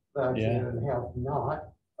school vaccinated and half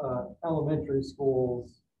not. Elementary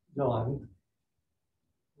schools, none.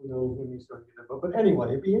 Who knows when you start getting it? But anyway,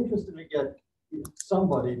 it'd be interesting to get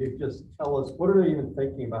somebody to just tell us what are they even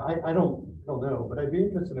thinking about. I don't know, but I'd be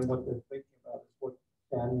interested in what they're thinking about. What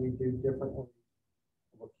can we do differently?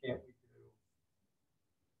 What can't we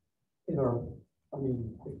do? I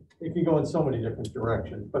mean, it can go in so many different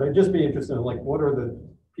directions, but I'd just be interested in like, what are the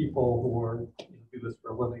people who are do this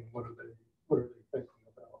for a living? What are they thinking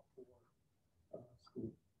about for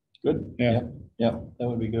school? Good. Yeah. That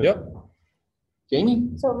would be good. Yep. Jamie?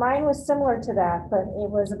 So mine was similar to that, but it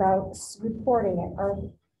was about reporting it.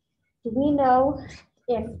 Do we know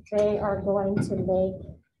if they are going to make,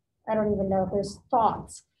 I don't even know if there's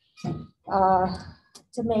thoughts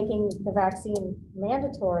to making the vaccine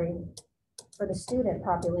mandatory for the student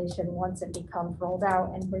population once it becomes rolled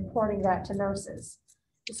out and reporting that to nurses,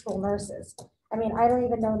 to school nurses. I mean, I don't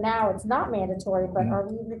even know now, it's not mandatory, but are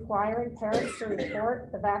we requiring parents to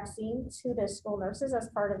report the vaccine to their school nurses as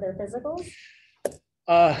part of their physicals?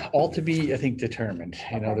 All to be, I think, determined.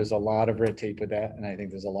 You know, there's a lot of red tape with that, and I think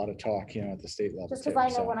there's a lot of talk, you know, at the state level. Just because I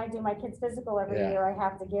know when I do my kids' physical every year, I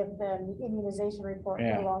have to give them the immunization report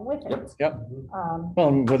along with it.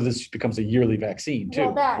 Well, whether this becomes a yearly vaccine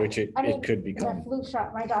too, which it could become. The flu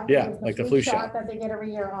shot, my doctor gives like the flu shot that they get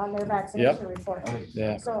every year on their vaccination report.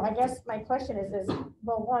 So I guess my question is,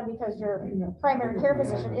 well, one, because your primary care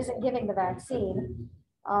physician isn't giving the vaccine,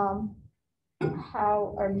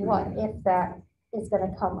 how or what if that is going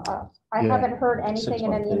to come up? I haven't heard anything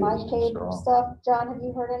in any of my paid stuff. John, have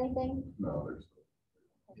you heard anything? No, there's.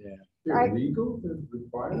 They're legal to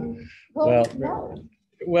require? Well, no.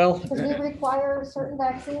 Well, because we require certain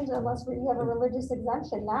vaccines unless we have a religious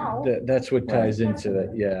exemption now. That's what ties into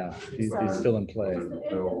that. Yeah, he's still in play.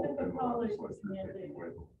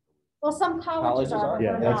 Well, some colleges are. But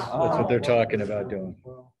Yeah, that's what they're talking about doing.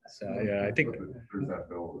 So yeah, I think. There's that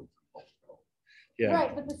bill. Yeah.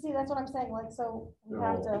 Right, but see, that's what I'm saying. Like, so we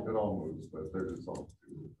have to. It all moves, but there's all.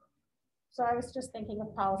 So I was just thinking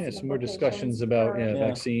of policy. Yeah, some more discussions about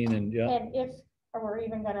vaccine and And if, or we're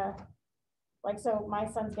even gonna, like, so my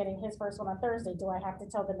son's getting his first one on Thursday. Do I have to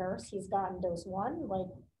tell the nurse he's gotten dose 1? Like,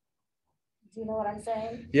 do you know what I'm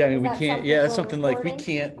saying? Yeah, I mean, we can't. Yeah, that's something like we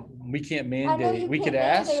can't mandate. We could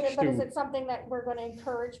ask. But is it something that we're going to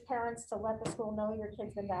encourage parents to let the school know your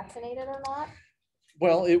kid's been vaccinated or not?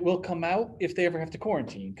 Well, it will come out if they ever have to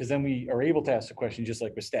quarantine, because then we are able to ask the question just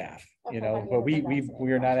like with staff, you know, but we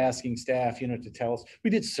are not asking staff, you know, to tell us. We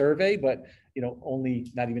did survey, but, you know,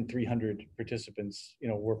 only not even 300 participants, you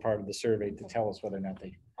know, were part of the survey to tell us whether or not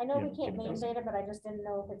they. I know we can't mandate it, but I just didn't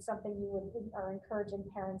know if it's something you would are encouraging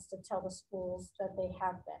parents to tell the schools that they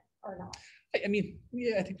have been or not. I mean,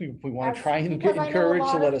 yeah, I think we want to try and get encouraged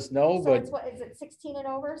to let us know, but. It's what, is it 16 and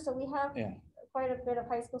over? So we have quite a bit of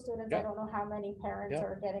high school students. I don't know how many parents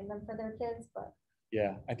are getting them for their kids, but.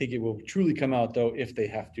 Yeah, I think it will truly come out though, if they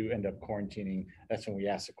have to end up quarantining. That's when we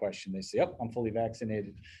ask the question. They say, yep, I'm fully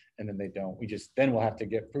vaccinated. And then they don't. Then we'll have to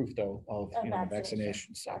get proof though of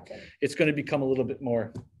vaccination. So it's going to become a little bit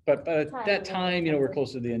more, but at that time, you know, we're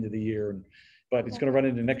close to the end of the year, but it's going to run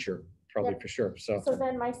into next year, probably for sure. So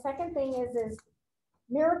then my second thing is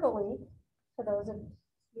Miracle Week. For those of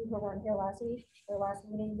you who weren't here last week, or last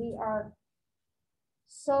meeting, we are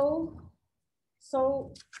so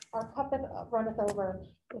our cup runneth over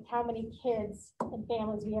with how many kids and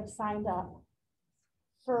families we have signed up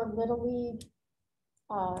for Little League,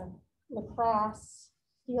 lacrosse,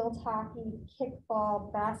 field hockey,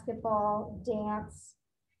 kickball, basketball, dance.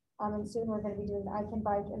 And soon we're going to be doing the I Can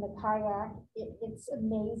Bike and the kayak. It's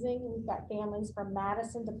amazing. We've got families from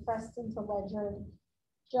Madison to Preston to Ledyard,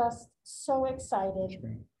 just so excited.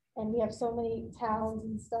 And we have so many towns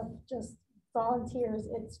and stuff, just volunteers.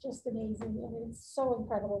 It's just amazing, and it's so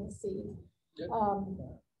incredible to see.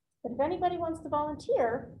 But if anybody wants to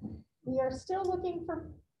volunteer, we are still looking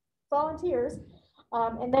for volunteers.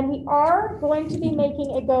 And then we are going to be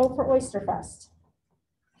making a go for Oyster Fest.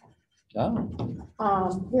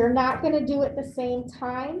 Oh, We're not gonna do it the same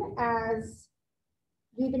time as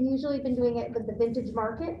we've usually been doing it with the vintage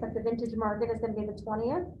market, but the vintage market is gonna be the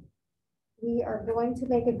 20th. We are going to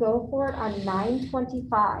make a go for it on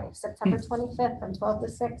 9/25, September 25th, from 12 to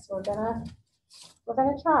 6. We're gonna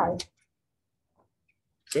try.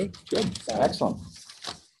 good, excellent.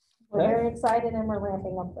 We're Okay. very excited and we're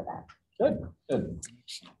ramping up for that. Good.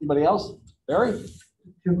 Anybody else? Barry?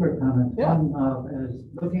 Two quick comments. Yeah. One, as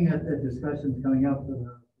looking at the discussions coming up for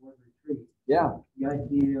the board retreat, Yeah. the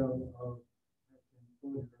idea of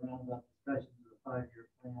including around that discussions of a 5-year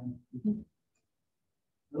plan.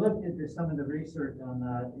 I looked into some of the research on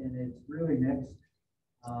that, and it's really mixed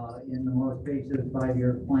in the most basic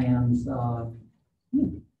 5-year plans.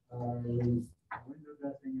 Window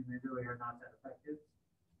dressing, and they really are not that effective.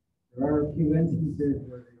 There are a few instances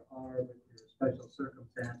where they are, but there are special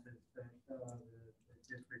circumstances that the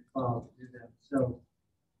district files to do them. So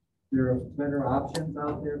there are better options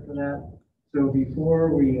out there for that. So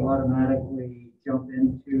before we automatically jump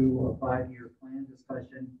into a 5-year plan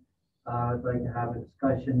discussion, I'd like to have a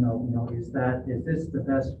discussion of, is this the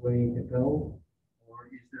best way to go? Or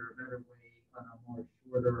is there a better way on a more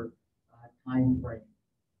shorter time frame?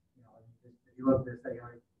 If you look at this,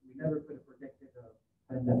 we never could have predicted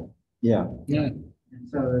a pandemic. Yeah. And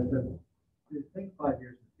so to think 5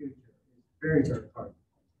 years in the future is very, very hard.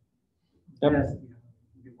 Yep. Yes,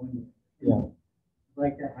 Yeah. I'd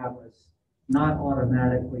like to have us not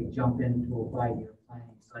automatically jump into a 5-year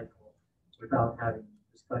planning cycle without having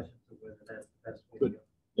discussions of whether that's the best way to go.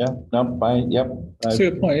 Yeah, no, yep. That's a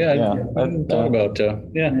good point, yeah. I hadn't thought about,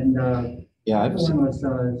 yeah. And yeah, the other one was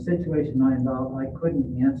situation 9. I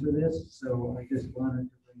couldn't answer this, so I just wanted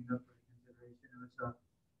to bring it up for consideration. It was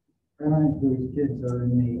a parent whose kids are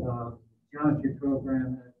in the geometry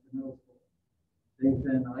program at the middle school. They've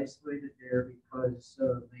been isolated there because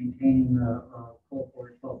of maintaining a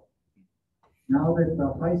cohort bubble. Now that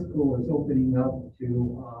the high school is opening up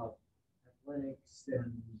to athletics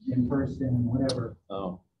and in person and whatever,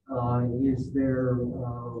 is there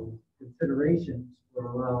considerations for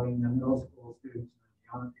allowing the middle school students in the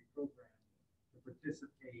geometry program to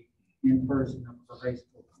participate in person up at the high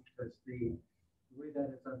school? Because the way that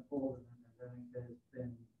it's unfolded in the pandemic has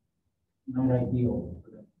been not ideal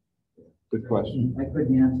for them. Good question. I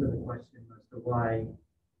couldn't answer the question as to why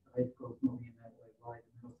the high school is moving in that way, why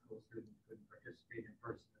the middle school students couldn't participate in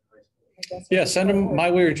person in high school. Yeah, send them my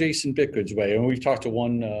way or Jason Bickard's way. And we've talked to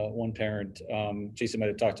one parent. Jason might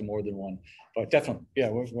have talked to more than one, but definitely, yeah,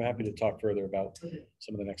 we're happy to talk further about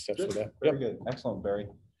some of the next steps for that. Very good. Excellent, Barry.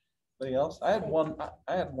 Anybody else? I had one,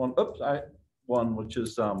 which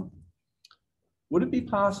is, would it be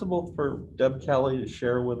possible for Deb Kelly to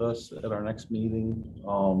share with us at our next meeting,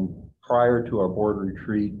 prior to our board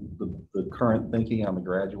retreat, the current thinking on the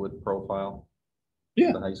graduate profile?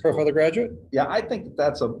 Yeah, profile the graduate? Yeah, I think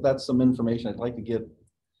that's some information I'd like to get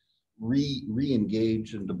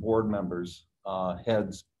re-engaged into board members'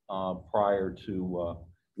 heads prior to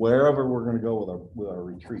wherever we're going to go with our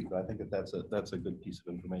retreat. But I think that's a good piece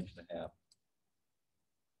of information to have.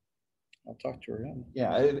 I'll talk to her.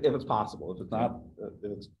 Yeah, if it's possible. If it's not,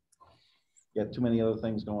 if it's got too many other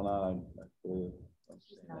things going on, I fully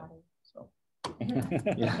understand that. So.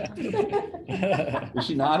 Yeah. Is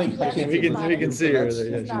she nodding? Yes, we can see her. she's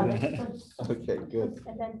Yeah, she's nodding. Okay, good.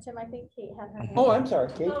 And then Tim, I think Kate had her hand. Oh, I'm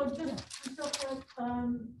sorry, Kate. So just real quick,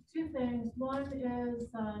 2 things. One is,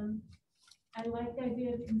 I like the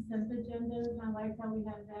idea of consent agendas. I like how we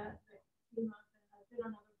have that came up, and I've been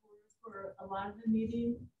on other boards for a lot of the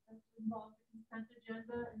meetings that involve the consent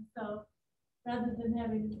agenda. And so rather than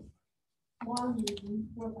having long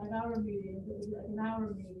meetings, 4 or 5 hour meetings, it would be like an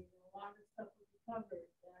hour meeting, and a lot of stuff would be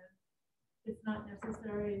covered. And it's not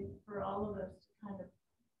necessary for all of us to kind of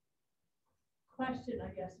question,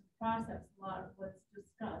 I guess, and process a lot of what's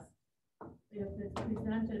discussed. If it's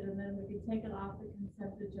presented, and then we can take it off the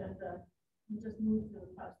consent agenda and just move through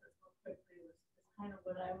the process more quickly is kind of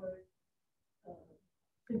what I would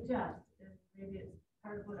suggest. And maybe it's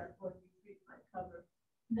part of what our board retreat might cover.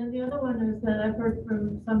 And then the other one is that I've heard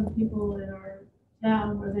from some people in our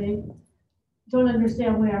town where they don't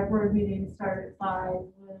understand why our board meetings start at 5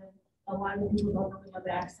 when a lot of people don't really have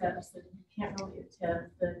access and can't really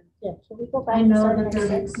attend. And yeah, can we go back? I and know start that at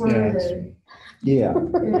they're 6? recorded. Yeah.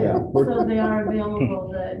 So they are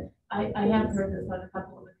available, but I have heard this on a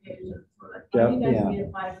couple of occasions. So like, Yeah, you guys yeah. meet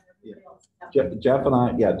at 5 and everybody else is out. Jeff and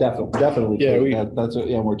I, yeah, definitely. Yeah, That's,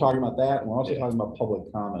 we're talking about that, and we're also talking about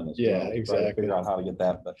public comment as well. Yeah, to try to exactly. Figure out how to get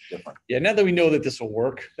that different. Yeah, now that we know that this will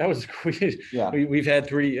work, that was, Yeah. we've had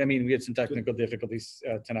three, I mean, we had some technical difficulties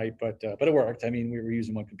tonight, but it worked. I mean, we were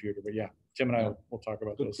using one computer, but yeah, Tim and I will talk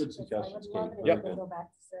about those. Good suggestions, I would love Kate. it if Very we could good. go back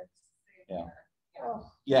to 6. Yeah. Oh,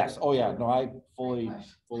 Yes. Oh, yeah. No, I fully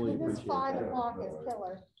this appreciate 5 that. o'clock is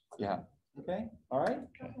killer. Yeah. Okay. All right.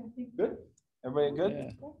 Good. Everybody good?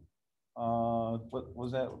 Yeah. What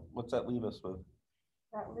was that? What's that leave us with?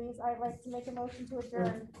 That leaves, I'd like to make a motion to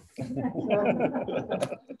adjourn.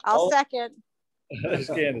 I'll second. There's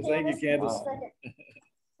Candace. Thank you, Candace. Second.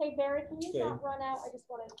 Hey, Barry, can you not run out? I just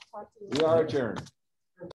want to talk to you. We are adjourned.